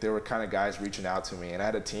 Like there were kind of guys reaching out to me, and I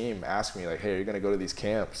had a team ask me like, hey, are you gonna go to these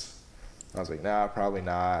camps? I was like, nah, probably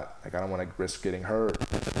not. Like I don't want to risk getting hurt.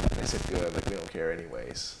 And they said, good, like we don't care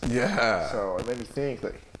anyways. Yeah. So it made me think,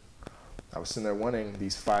 like I was sitting there wanting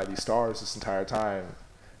these stars this entire time.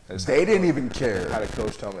 They didn't even care. I had a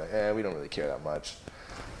coach tell me, like, we don't really care that much.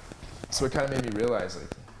 So it kind of made me realize,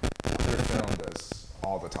 like, your film does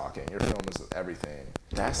all the talking. Your film is everything.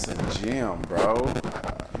 That's a gem, bro.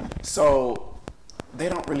 So they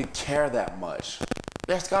don't really care that much.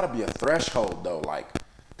 There's got to be a threshold, though. Like,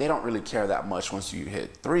 they don't really care that much once you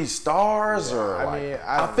hit 3 stars, or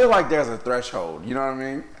I feel like there's a threshold. You know what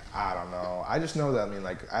I mean? I don't know. I just know that,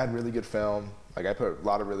 like, I had really good film. Like, I put a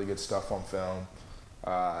lot of really good stuff on film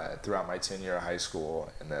throughout my tenure at high school.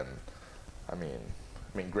 And then, I mean,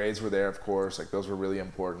 grades were there, of course. Like, those were really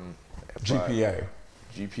important. GPA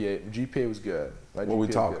was good. What are we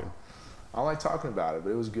talking? I don't like talking about it,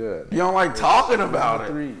 but it was good. You don't like talking about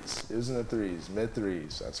it? It was in the 3s,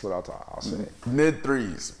 mid-3s. That's what I'll say.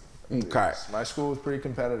 Mid-3s. Okay. My school was pretty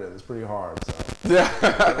competitive. It's pretty hard. So.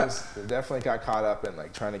 Yeah. It definitely got caught up in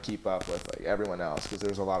like trying to keep up with like everyone else, because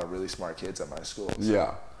there's a lot of really smart kids at my school. So.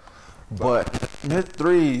 Yeah. But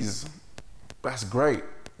mid-3s, that's great.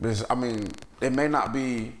 I mean, it may not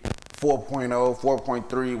be 4.0,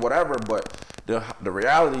 4.3, whatever, but the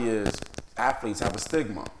reality is athletes have a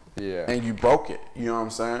stigma. Yeah. And you broke it. You know what I'm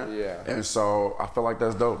saying? Yeah. And so I feel like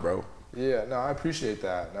that's dope, bro. Yeah, no, I appreciate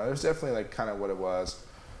that. No, it was definitely like kind of what it was.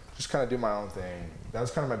 Just kind of do my own thing. That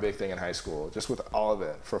was kind of my big thing in high school, just with all of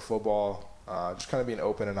it. For football, just kind of being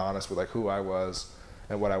open and honest with like who I was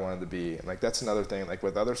and what I wanted to be. And like that's another thing. Like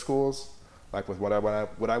with other schools, like with what I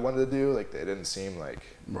wanted to do, like they didn't seem like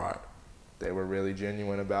they were really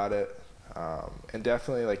genuine about it. And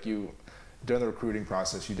definitely like during the recruiting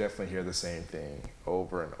process, you definitely hear the same thing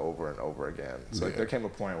over and over and over again. So like there came a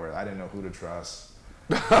point where I didn't know who to trust.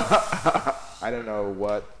 I didn't know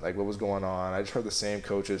what was going on. I just heard the same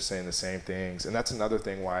coaches saying the same things. And that's another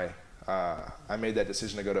thing why I made that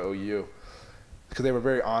decision to go to OU, because they were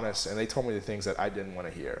very honest and they told me the things that I didn't want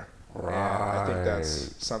to hear. Right. And I think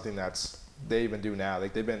that's something they even do now.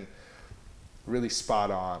 Like they've been really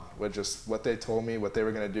spot on with just what they told me, what they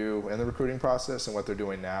were going to do in the recruiting process, and what they're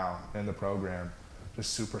doing now in the program.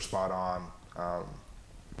 Just super spot on.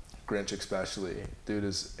 Grinch especially. Dude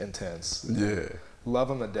is intense. Yeah.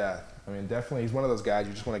 Love him to death. I mean, definitely, he's one of those guys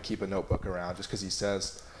you just want to keep a notebook around, just because he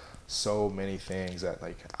says so many things that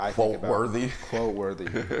like I think about. Quote-worthy.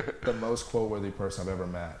 The most quote-worthy person I've ever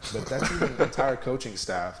met. But that's even the entire coaching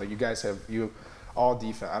staff. Like you guys have all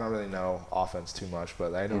defense. I don't really know offense too much,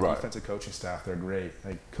 but I know defensive coaching staff. They're great.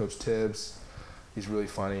 Like Coach Tibbs, he's really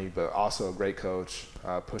funny, but also a great coach.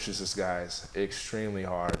 Pushes his guys extremely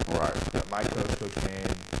hard. Right. My coach, Coach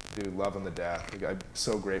Kane, dude, love him to death. Like, I'm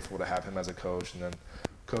so grateful to have him as a coach. And then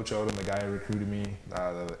Coach Odom, the guy who recruited me,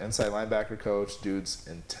 the inside linebacker coach, dude's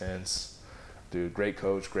intense. Dude, great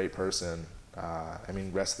coach, great person. I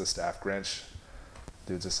mean, rest of the staff, Grinch,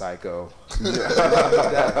 dude's a psycho.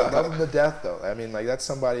 Love him to death, though. I mean, like, that's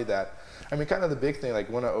somebody that, I mean, kind of the big thing, like,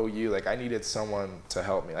 when at OU, like, I needed someone to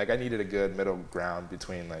help me. Like, I needed a good middle ground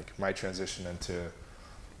between, like, my transition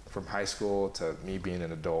from high school to me being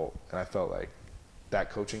an adult. And I felt like that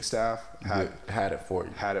coaching staff had it for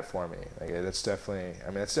you. Had it for me. Like, it's definitely, I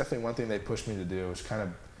mean, it's definitely one thing they pushed me to do is kind of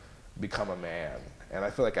become a man. And I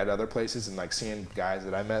feel like at other places and like seeing guys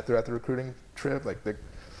that I met throughout the recruiting trip, like they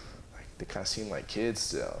kind of seem like kids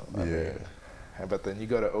still. I mean, but then you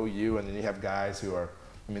go to OU and then you have guys who are,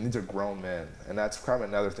 I mean, these are grown men. And that's kind of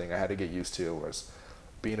another thing I had to get used to was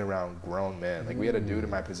being around grown men. Like we had a dude in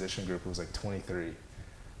my position group who was like 23.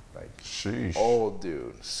 Like, sheesh. Old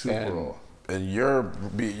dude, super old. And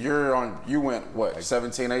you went what, like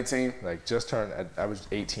 17, 18? Like just turned, I was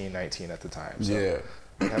 18, 19 at the time. So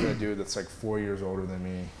having a dude that's like 4 years older than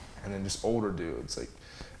me, and then just older dudes. Like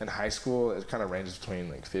in high school, it kind of ranges between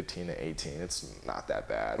like 15 to 18. It's not that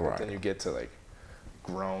bad. Right. But then you get to like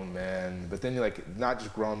grown men, but then you're like, not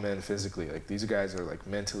just grown men physically, like these guys are like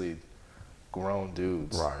mentally grown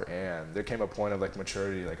dudes. Right. And there came a point of like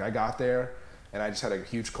maturity. Like I got there and I just had a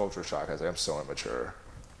huge culture shock. I was like, I'm so immature.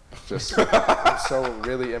 Just, I'm so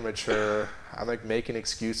really immature. I'm like making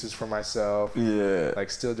excuses for myself. Yeah.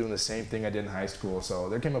 Like still doing the same thing I did in high school. So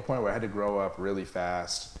there came a point where I had to grow up really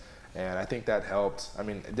fast. And I think that helped. I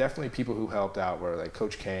mean, definitely people who helped out were like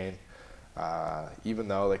Coach Kane. Even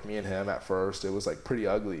though like me and him at first, it was like pretty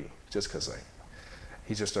ugly just because like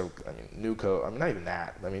he's just new coach. I mean, not even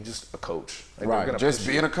that. I mean, just a coach. Like, right, just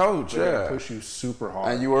being a coach, they're gonna push you super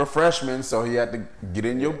hard. And you were a freshman, so he had to get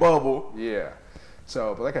in your bubble. Yeah.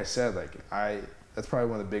 So, but like I said, like that's probably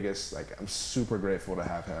one of the biggest, like I'm super grateful to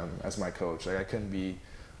have him as my coach. Like I couldn't be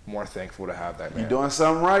more thankful to have that man. You're doing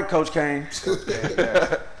something right, Coach Kane.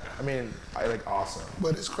 Yeah. I mean, awesome.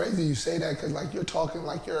 But it's crazy you say that because like you're talking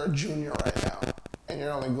like you're a junior right now and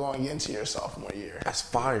you're only going into your sophomore year. That's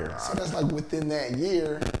fire. So that's like within that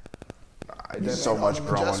year. I did so much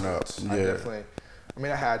growing up. Yeah.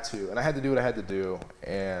 I had to, and I had to do what I had to do,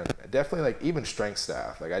 and definitely like even strength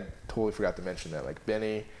staff. Like I totally forgot to mention that. Like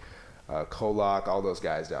Benny, Kolak, all those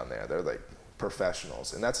guys down there, they're like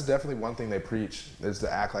professionals, and that's definitely one thing they preach is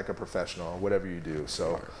to act like a professional, whatever you do.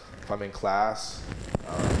 So if I'm in class,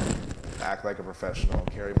 act like a professional,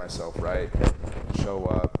 carry myself right, show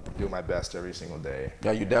up, do my best every single day.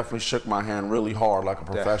 Yeah, you definitely shook my hand really hard like a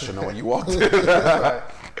professional when you walked in.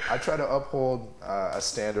 I try to uphold a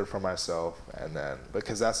standard for myself, and then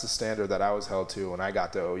because that's the standard that I was held to when I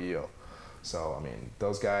got to OU. So I mean,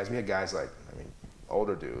 those guys, we had guys like, I mean,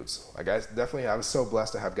 older dudes. Like I was so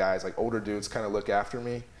blessed to have guys like older dudes kind of look after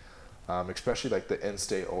me, especially like the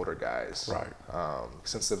in-state older guys. Right.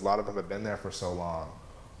 Since a lot of them have been there for so long,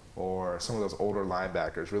 or some of those older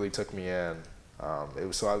linebackers really took me in.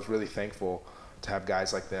 So I was really thankful to have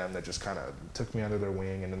guys like them that just kind of took me under their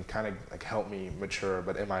wing and then kind of like helped me mature,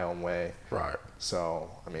 but in my own way. Right. So,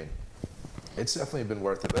 I mean, it's definitely been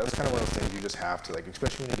worth it. But that's kind of one of those things you just have to, like,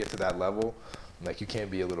 especially when you get to that level, like you can't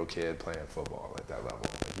be a little kid playing football at that level.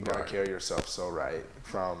 Like, you gotta carry yourself so right,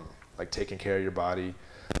 from like taking care of your body.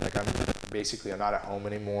 Like I'm not at home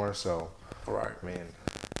anymore, so I mean,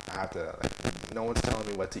 I have to, like, no one's telling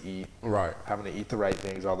me what to eat. Right. Having to eat the right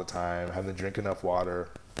things all the time, having to drink enough water.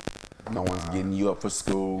 No one's getting you up for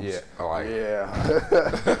school. Yeah. Yeah.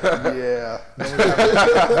 Yeah.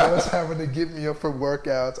 No one's having to get me up for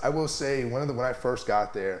workouts. I will say, when I first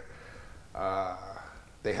got there,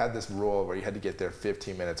 they had this rule where you had to get there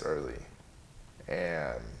 15 minutes early.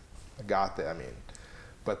 And I got there,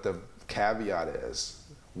 but the caveat is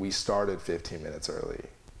we started 15 minutes early.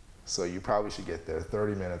 So you probably should get there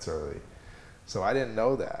 30 minutes early. So I didn't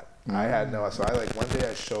know that. So one day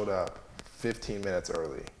I showed up 15 minutes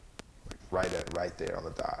early. Right there on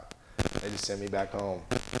the dot. They just sent me back home.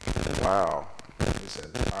 Wow. They said,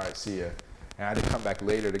 all right, see ya. And I had to come back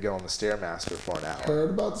later to get on the Stairmaster for an hour.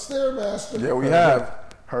 Heard about the Stairmaster. Yeah, we have.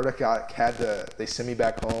 They sent me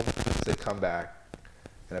back home, said come back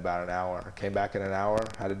in about an hour. I came back in an hour,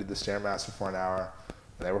 had to do the Stairmaster for an hour,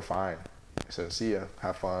 and they were fine. I said, see ya,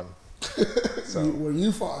 have fun. So, were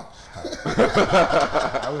you fine?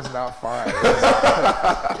 I was not fine.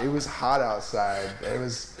 It was hot outside.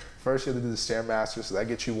 First you have to do the Stairmaster, so that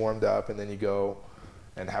gets you warmed up, and then you go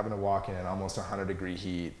and having to walk in almost 100-degree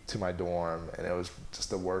heat to my dorm, and it was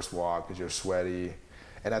just the worst walk because you're sweaty.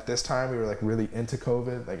 And at this time, we were like really into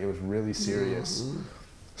COVID, like it was really serious. Mm-hmm.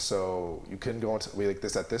 So you couldn't go at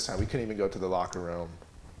this time, we couldn't even go to the locker room.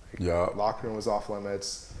 Yeah. Locker room was off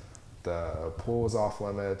limits. The pool was off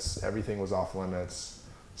limits. Everything was off limits.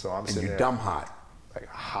 So I'm sitting there. And you dumb hot. Like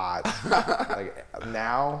hot. Like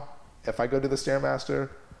now, if I go to the Stairmaster,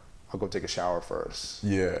 I'll go take a shower first.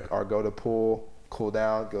 Yeah. Or go to pool, cool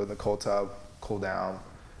down, go in the cold tub, cool down,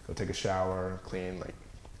 go take a shower, clean, like,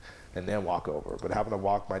 and then walk over. But having to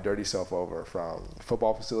walk my dirty self over from the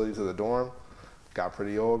football facility to the dorm got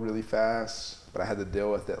pretty old really fast. But I had to deal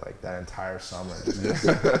with it like that entire summer.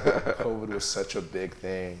 COVID was such a big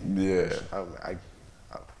thing. Yeah.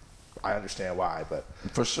 I understand why, but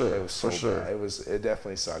for sure, it was so for sure. bad. It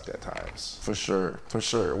definitely sucked at times. For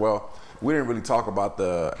sure. Well, we didn't really talk about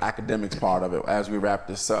the academics part of it as we wrap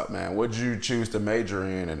this up, man. What did you choose to major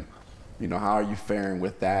in, and how are you faring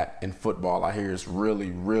with that in football? I hear it's really,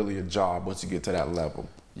 really a job once you get to that level.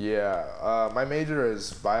 Yeah, my major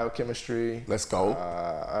is biochemistry. Let's go.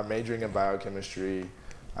 I'm majoring in biochemistry.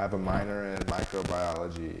 I have a minor in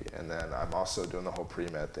microbiology, and then I'm also doing the whole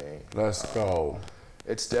pre-med thing. Let's go.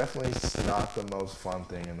 It's definitely not the most fun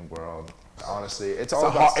thing in the world. Honestly, it's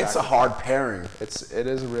a hard pairing. It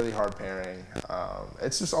is a really hard pairing.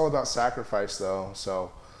 It's just all about sacrifice, though.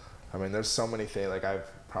 So, I mean, there's so many things. Like, I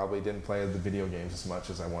probably didn't play the video games as much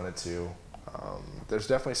as I wanted to. There's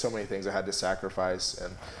definitely so many things I had to sacrifice,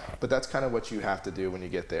 but that's kind of what you have to do when you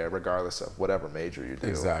get there, regardless of whatever major you do.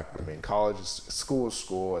 Exactly. I mean, school is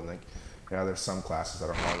school, and there's some classes that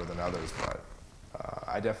are harder than others, but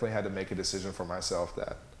I definitely had to make a decision for myself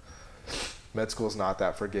that med school is not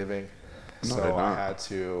that forgiving. No, So I had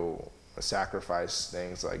to sacrifice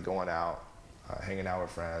things like going out, hanging out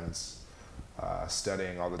with friends,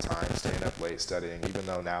 studying all the time, staying up late studying, even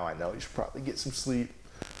though now I know you should probably get some sleep.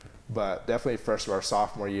 But definitely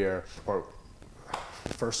sophomore year or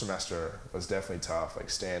first semester was definitely tough, like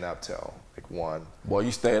staying up till like 1. Well,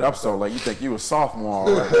 you stayed up so late, you think you were sophomore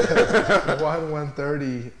already.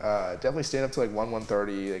 1:30, definitely staying up till like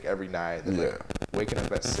 1:30 like every night. Then like waking up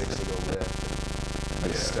at 6 to go lift.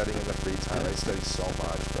 Like studying in the free time. I study so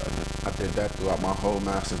much, but I did that throughout my whole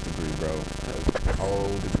master's degree, bro. Whole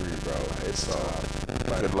degree, bro. It's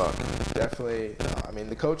good luck. Definitely, I mean,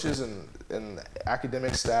 the coaches and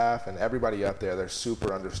academic staff and everybody up there, they're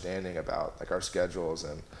super understanding about like our schedules,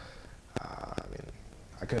 and I mean,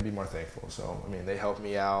 I couldn't be more thankful. So, I mean, they helped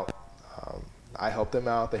me out. I helped them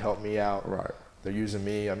out. They helped me out. Right. They're using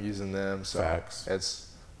me. I'm using them. So Facts. It is.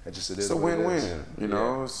 It's a win-win.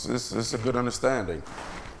 It's a good understanding.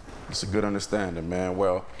 It's a good understanding, man.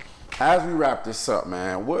 Well, as we wrap this up,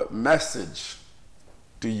 man, what message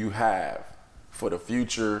do you have for the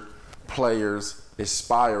future players,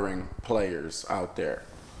 aspiring players out there?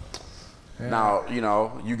 Yeah. Now,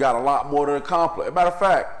 you got a lot more to accomplish. Matter of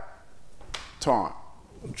fact, Torn,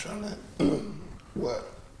 I'm trying to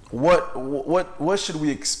what should we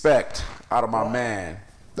expect out of my man?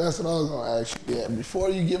 That's what I was gonna ask you. Yeah, before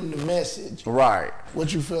you give him the message, right?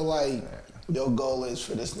 What you feel like your goal is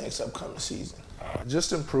for this next upcoming season?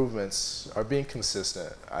 Just improvements, or being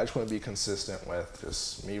consistent. I just want to be consistent with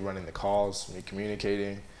just me running the calls, me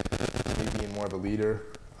communicating, me being more of a leader.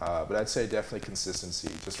 But I'd say definitely consistency,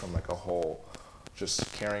 just from like a whole,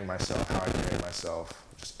 just carrying myself, how I carry myself,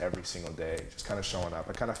 just every single day, just kind of showing up.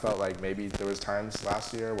 I kind of felt like maybe there was times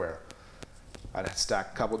last year where I'd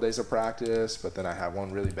stack a couple of days of practice, but then I had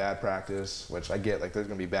one really bad practice, which I get, like there's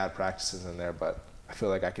gonna be bad practices in there, but I feel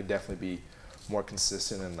like I could definitely be more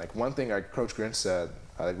consistent. And like one thing Coach Grinch said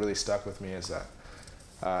that really stuck with me is that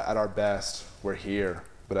at our best, we're here,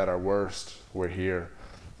 but at our worst, we're here.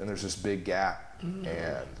 And there's this big gap,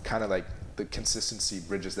 and kind of like the consistency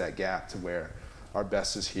bridges that gap to where our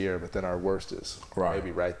best is here, but then our worst is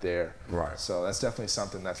maybe right there. Right. So that's definitely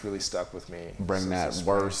something that's really stuck with me. Bring that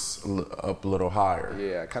worst up a little higher.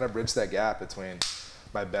 Yeah, kind of bridge that gap between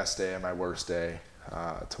my best day and my worst day,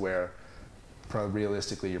 to where probably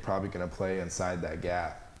realistically you're probably going to play inside that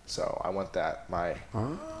gap. So I want that my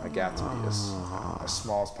gap to be as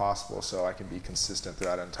small as possible, so I can be consistent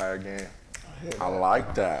throughout an entire game. I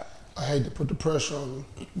like that. I hate to put the pressure on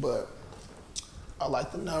you, but I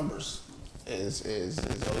like the numbers. Is OU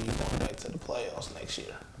going back to the playoffs next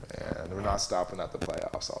year? And we're not stopping at the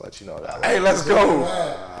playoffs. I'll let you know that. Hey, let's go.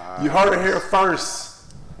 You heard it here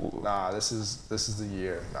first. Nah, this is the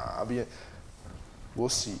year. Nah, we'll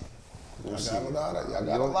see. Y'all got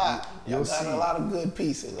a lot of good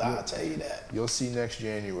pieces. I'll tell you that. You'll see next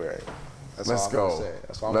January. Let's go.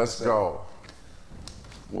 That's all I'm Let's gonna say. go.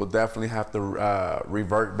 We'll definitely have to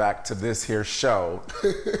revert back to this here show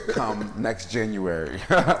come next January.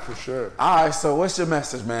 For sure. All right, so what's your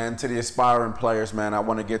message, man, to the aspiring players, man? I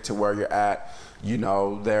want to get to where you're at. You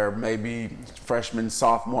know, they're maybe freshman,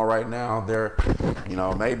 sophomore right now. They're, you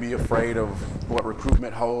know, maybe afraid of what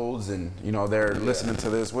recruitment holds, and, you know, they're listening to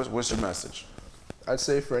this. What's your message? I'd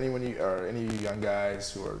say for anyone or any young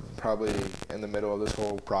guys who are probably in the middle of this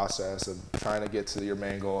whole process of trying to get to your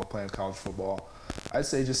main goal of playing college football, I'd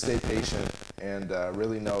say just stay patient and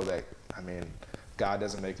really know that, I mean, God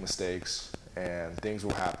doesn't make mistakes and things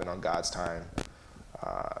will happen on God's time.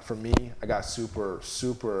 For me, I got super,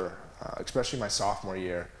 especially my sophomore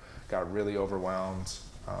year, got really overwhelmed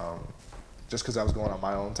just because I was going on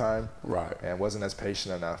my own time, right, and wasn't as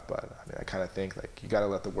patient enough. But I mean, I kind of think like you got to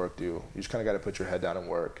let the work do. You just kind of got to put your head down and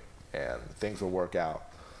work, and things will work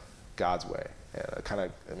out God's way. And it kind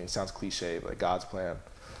of, I mean, it sounds cliche, but like God's plan.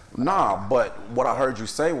 Nah, but what I heard you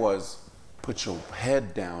say was put your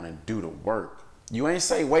head down and do the work. You ain't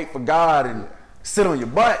say wait for God and sit on your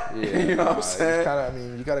butt. Yeah, you know what I'm saying? Kinda, I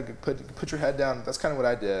mean, you got to put your head down. That's kind of what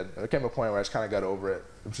I did. There came a point where I just kind of got over it.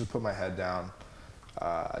 I just put my head down.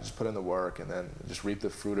 I just put in the work and then just reap the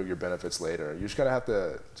fruit of your benefits later. You just gotta have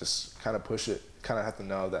to just kind of push it. Kind of have to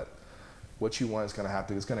know that what you want is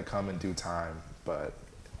it's gonna come in due time. But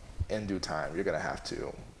in due time, you're gonna have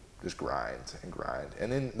to just grind and grind.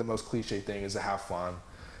 And then the most cliche thing is to have fun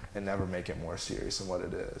and never make it more serious than what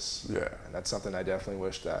it is. Yeah. And that's something I definitely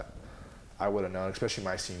wish that I would have known, especially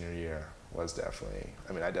my senior year was definitely,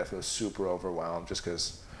 I mean, I definitely was super overwhelmed just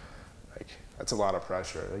because, like, that's a lot of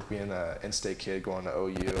pressure. Like being an in-state kid going to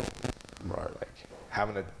OU, right? Like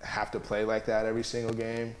having to have to play like that every single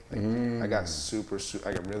game. Like, I got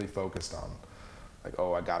I got really focused on, like,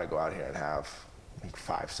 oh, I got to go out here and have like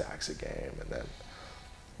 5 sacks a game. And then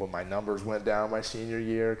when my numbers went down my senior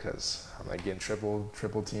year, because I'm like getting triple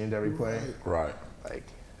teamed every play. Right. Like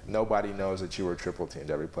nobody knows that you were triple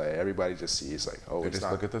teamed every play. Everybody just sees like, oh, They it's just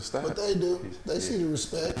not. look at the stats. But they do. They see the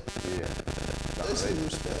respect. Yeah. No, They see the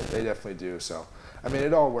respect. They definitely do. So, I mean,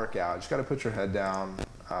 it'll all work out. You just got to put your head down,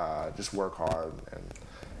 just work hard, and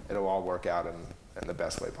it'll all work out in the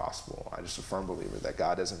best way possible. I'm just a firm believer that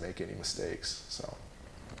God doesn't make any mistakes. So.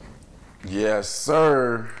 Yes,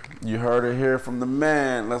 sir. You heard it here from the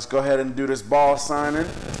man. Let's go ahead and do this ball signing.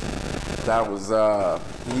 That was,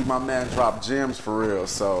 my man dropped gems for real.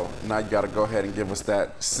 So now you got to go ahead and give us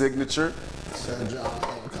that signature. Sir John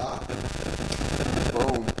Hancock.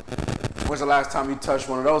 Boom. When's the last time you touched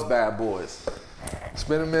one of those bad boys? It's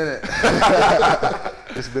been a minute.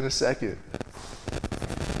 It's been a second.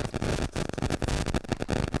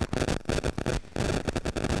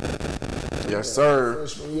 Yes, sir.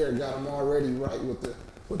 Freshman year got him already right with the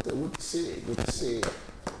SIG.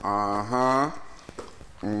 Uh-huh.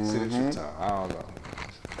 Signature time. I don't know.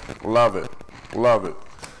 Love it. Love it.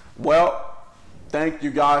 Well, thank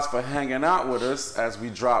you guys for hanging out with us as we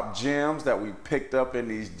drop gems that we picked up in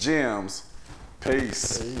these gyms. Peace.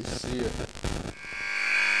 See ya.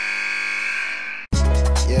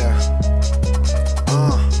 Yeah.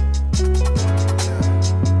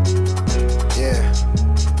 Yeah.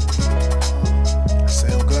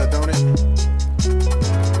 Sound good, don't it?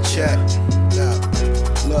 Check.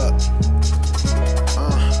 Look.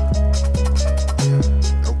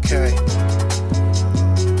 Okay.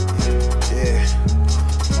 Yeah.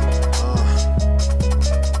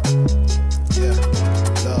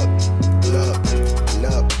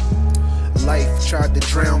 Look. Life tried to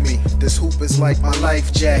drown me. This hoop is like my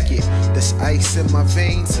life jacket. This ice in my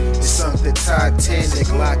veins is something Titanic.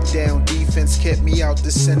 Lockdown defense kept me out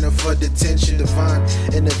the center for detention. Divine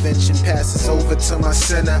intervention passes over to my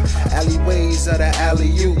center. Alleyways are the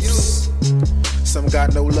alley-oops. Some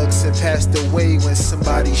got no looks and passed away when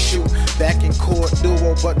somebody shoot. Back in court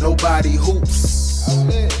duo, but nobody hoops.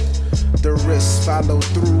 The wrists follow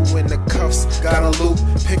through in the cuffs, got a loop.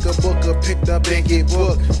 Pick a book up, picked up and get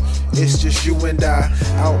booked. It's just you and I,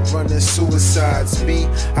 out running suicides. Me,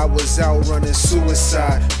 I was out running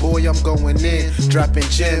suicide. Boy, I'm going in, dropping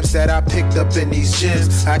gems that I picked up in these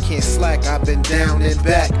gyms. I can't slack, I've been down and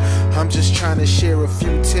back. I'm just trying to share a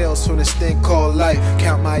few tales from this thing called life.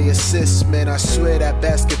 Count my assists, man, I swear that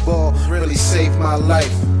basketball really saved my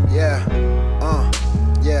life. Yeah,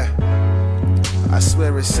 yeah. I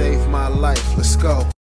swear it saved my life. Let's go.